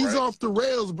motherfuckers out. He's right? off the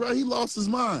rails, bro. He lost his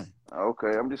mind.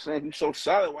 Okay, I'm just saying, you so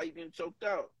solid. Why you getting choked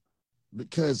out?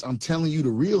 Because I'm telling you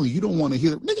the real. You don't want to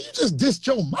hear it. Nigga, you just dissed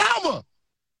your mama.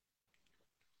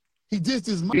 He dissed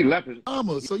his mama. He left his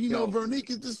mama. So, you know, Vernique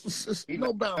is just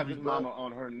no boundaries. His mama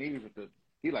on her knees with the.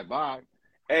 He like, bye.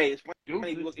 Hey, it's funny.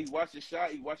 He watched the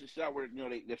shot. He watched the shot where, you know,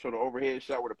 they show the overhead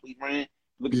shot where the police ran.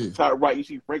 Look at the top right. You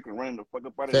see Franklin running the fuck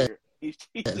up out of there. He's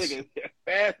taking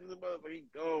fast as a motherfucker. He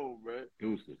go,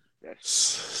 bro.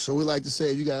 So we like to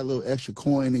say, if you got a little extra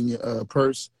coin in your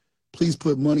purse, please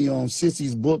put money on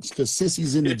Cissy's books because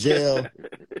Cissy's in the jail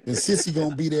and Cissy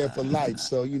gonna be there for life.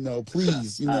 So, you know,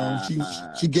 please, you know,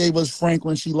 she gave us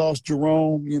Franklin. She lost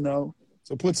Jerome, you know.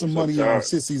 So put some money on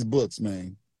Cissy's books,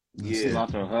 man. She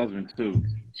lost her husband too.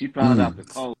 She found out the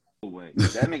cold way.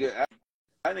 That nigga.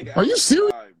 Are you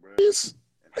serious?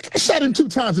 I shot him 2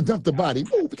 times and dumped the body.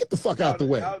 Move, get the fuck out the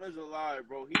way. That was a lie,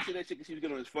 bro. He said that shit because he was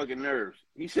getting on his fucking nerves.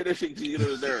 He said that shit because he was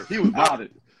getting on his nerves. He was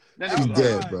bothered. He's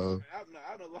dead, bro.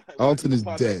 Alton is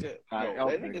dead.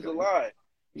 That nigga's a lie.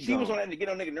 She was on that to get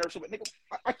on nigga nerves. But nigga,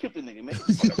 I killed the nigga, man. Get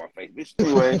the fuck out my face, bitch.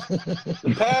 Anyway,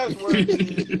 the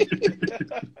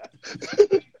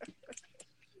password.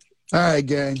 All right,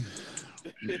 gang.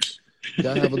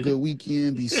 Y'all have a good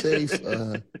weekend. Be safe.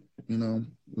 You know,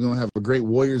 we're going to have a great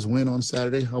Warriors win on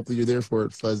Saturday. Hopefully you're there for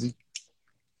it, Fuzzy.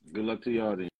 Good luck to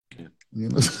y'all then. You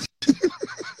know?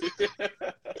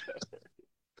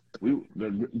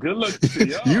 Good luck to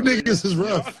y'all. You niggas is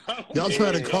rough. Y'all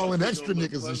trying to Yeah. call in extra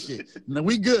niggas and shit. Now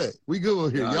we good. We good over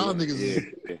here. Y'all niggas is.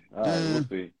 All right, we'll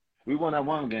see. We won that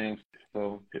one game,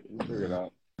 so we'll figure it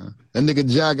out. That nigga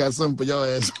Ja got something for y'all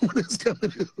ass when it's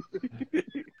coming.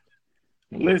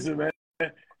 Listen, man.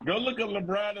 Go look up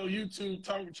LeBron on YouTube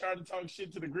trying to talk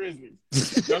shit to the Grizzlies.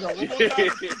 Y'all got one more time.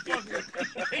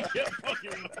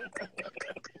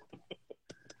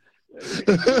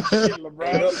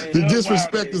 The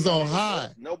disrespect is on high.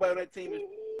 Nobody on that team is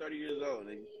 30 years old.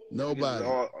 Nigga. Nobody.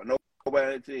 Nobody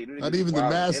on that team. Not even the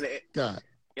mascot.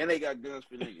 And they got guns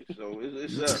for niggas, so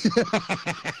it's up.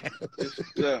 It's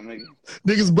up, nigga.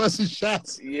 Niggas busting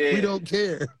shots. Yeah. We don't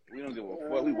care. We don't give a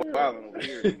fuck. We wilding over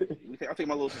here. I take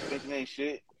my little suspension, ain't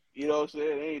shit. You know what I'm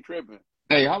saying? They ain't tripping.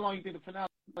 Hey, how long you think the finale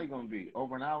gonna be?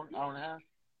 Over an hour and a half?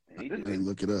 They Hey,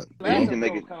 look it up. They need to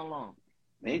make it kind of long.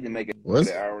 They need to make it What?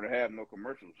 an hour and a half, no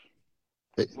commercials.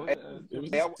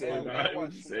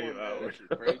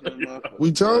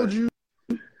 We told you.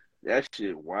 That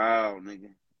shit wild,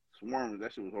 nigga. Swarmers,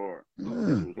 that shit was hard. Yeah.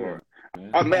 That shit was hard.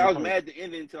 I was mad at the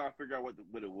ending until I figured out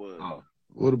what it was. Oh.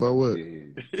 What about what?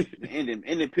 The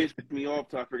ending pissed me off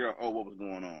until I figured out, what was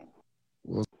going on.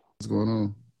 What's going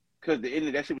on? Because the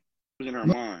ending, that shit was in her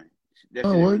mind. That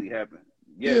Oh, shit what? really happened.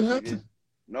 Yeah, it happened.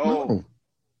 No.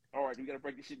 All right, we got to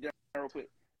break this shit down real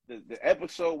quick. The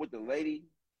episode with the lady,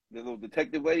 the little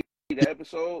detective lady, the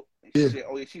episode, and she said,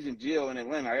 she's in jail in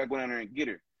Atlanta. I got to go down there and get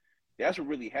her. That's what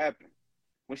really happened.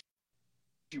 When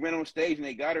she ran on stage and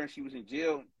they got her and she was in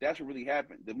jail, that's what really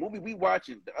happened. The movie we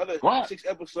watching, the other 6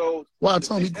 episodes. Wow,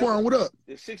 Tony Quarren, what up?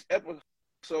 The 6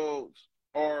 episodes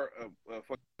are a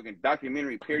fucking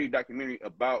documentary, parody documentary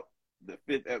about the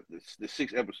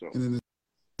 6th episode. And in the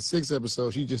 6th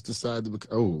episode, she just decided to,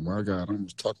 oh my God, I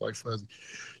almost talk like Fuzzy.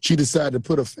 She decided to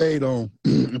put a fade on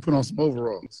and put on some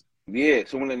overalls. Yeah,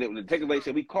 so when the detective lady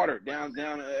said, we caught her down.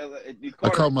 I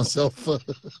called myself.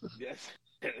 Yes,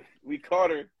 we caught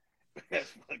her.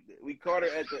 We caught her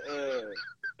at the.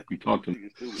 We talked to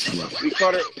We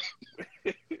caught her.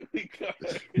 We caught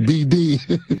her.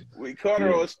 BD. We caught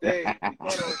her on stage. We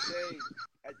caught her on stage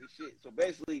at the shit. So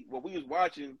basically, what we was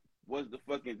watching was the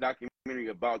fucking documentary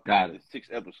about the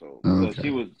 6th episode. Okay. So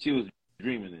she was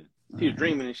dreaming it. She was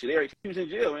dreaming and shit. She was in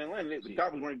jail in Atlanta. The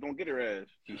cops weren't gonna get her ass.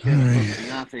 She should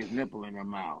have put Beyonce's nipple in her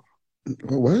mouth.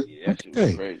 What? Yeah, that shit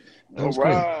was crazy.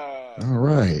 All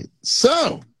right.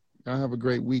 So, y'all have a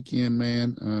great weekend,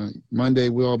 man. Monday,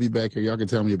 we'll all be back here. Y'all can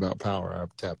tell me about Power.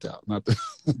 I've tapped out. Not the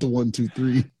 1, 2,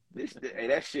 3.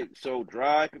 That shit so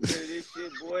dry compared to this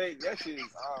shit, boy. That shit is,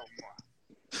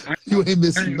 my. You ain't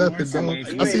missing nothing,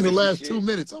 dog. I seen the last shit. 2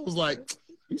 minutes. I was like,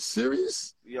 you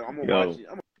serious? Yeah, I'm gonna watch it.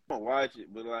 I'm gonna watch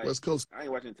it, but like, West Coast. I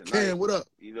ain't watching it tonight. Ken, what up?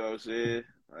 You know what I'm saying?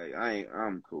 Like,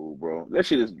 I'm cool, bro.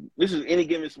 This is any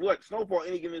given, Snowfall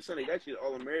any given Sunday. That shit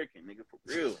all American, nigga, for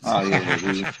real. Oh yeah,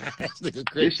 dude. Nigga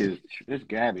crazy. This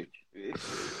garbage.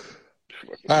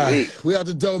 All right, we out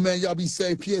the door, man. Y'all be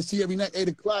safe. PST every night, 8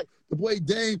 o'clock. The boy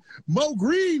Dame, Mo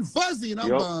Green, Fuzzy, and I'm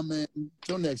Bomb, man.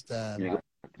 Till next time.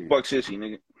 Fuck Cissy,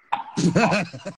 nigga.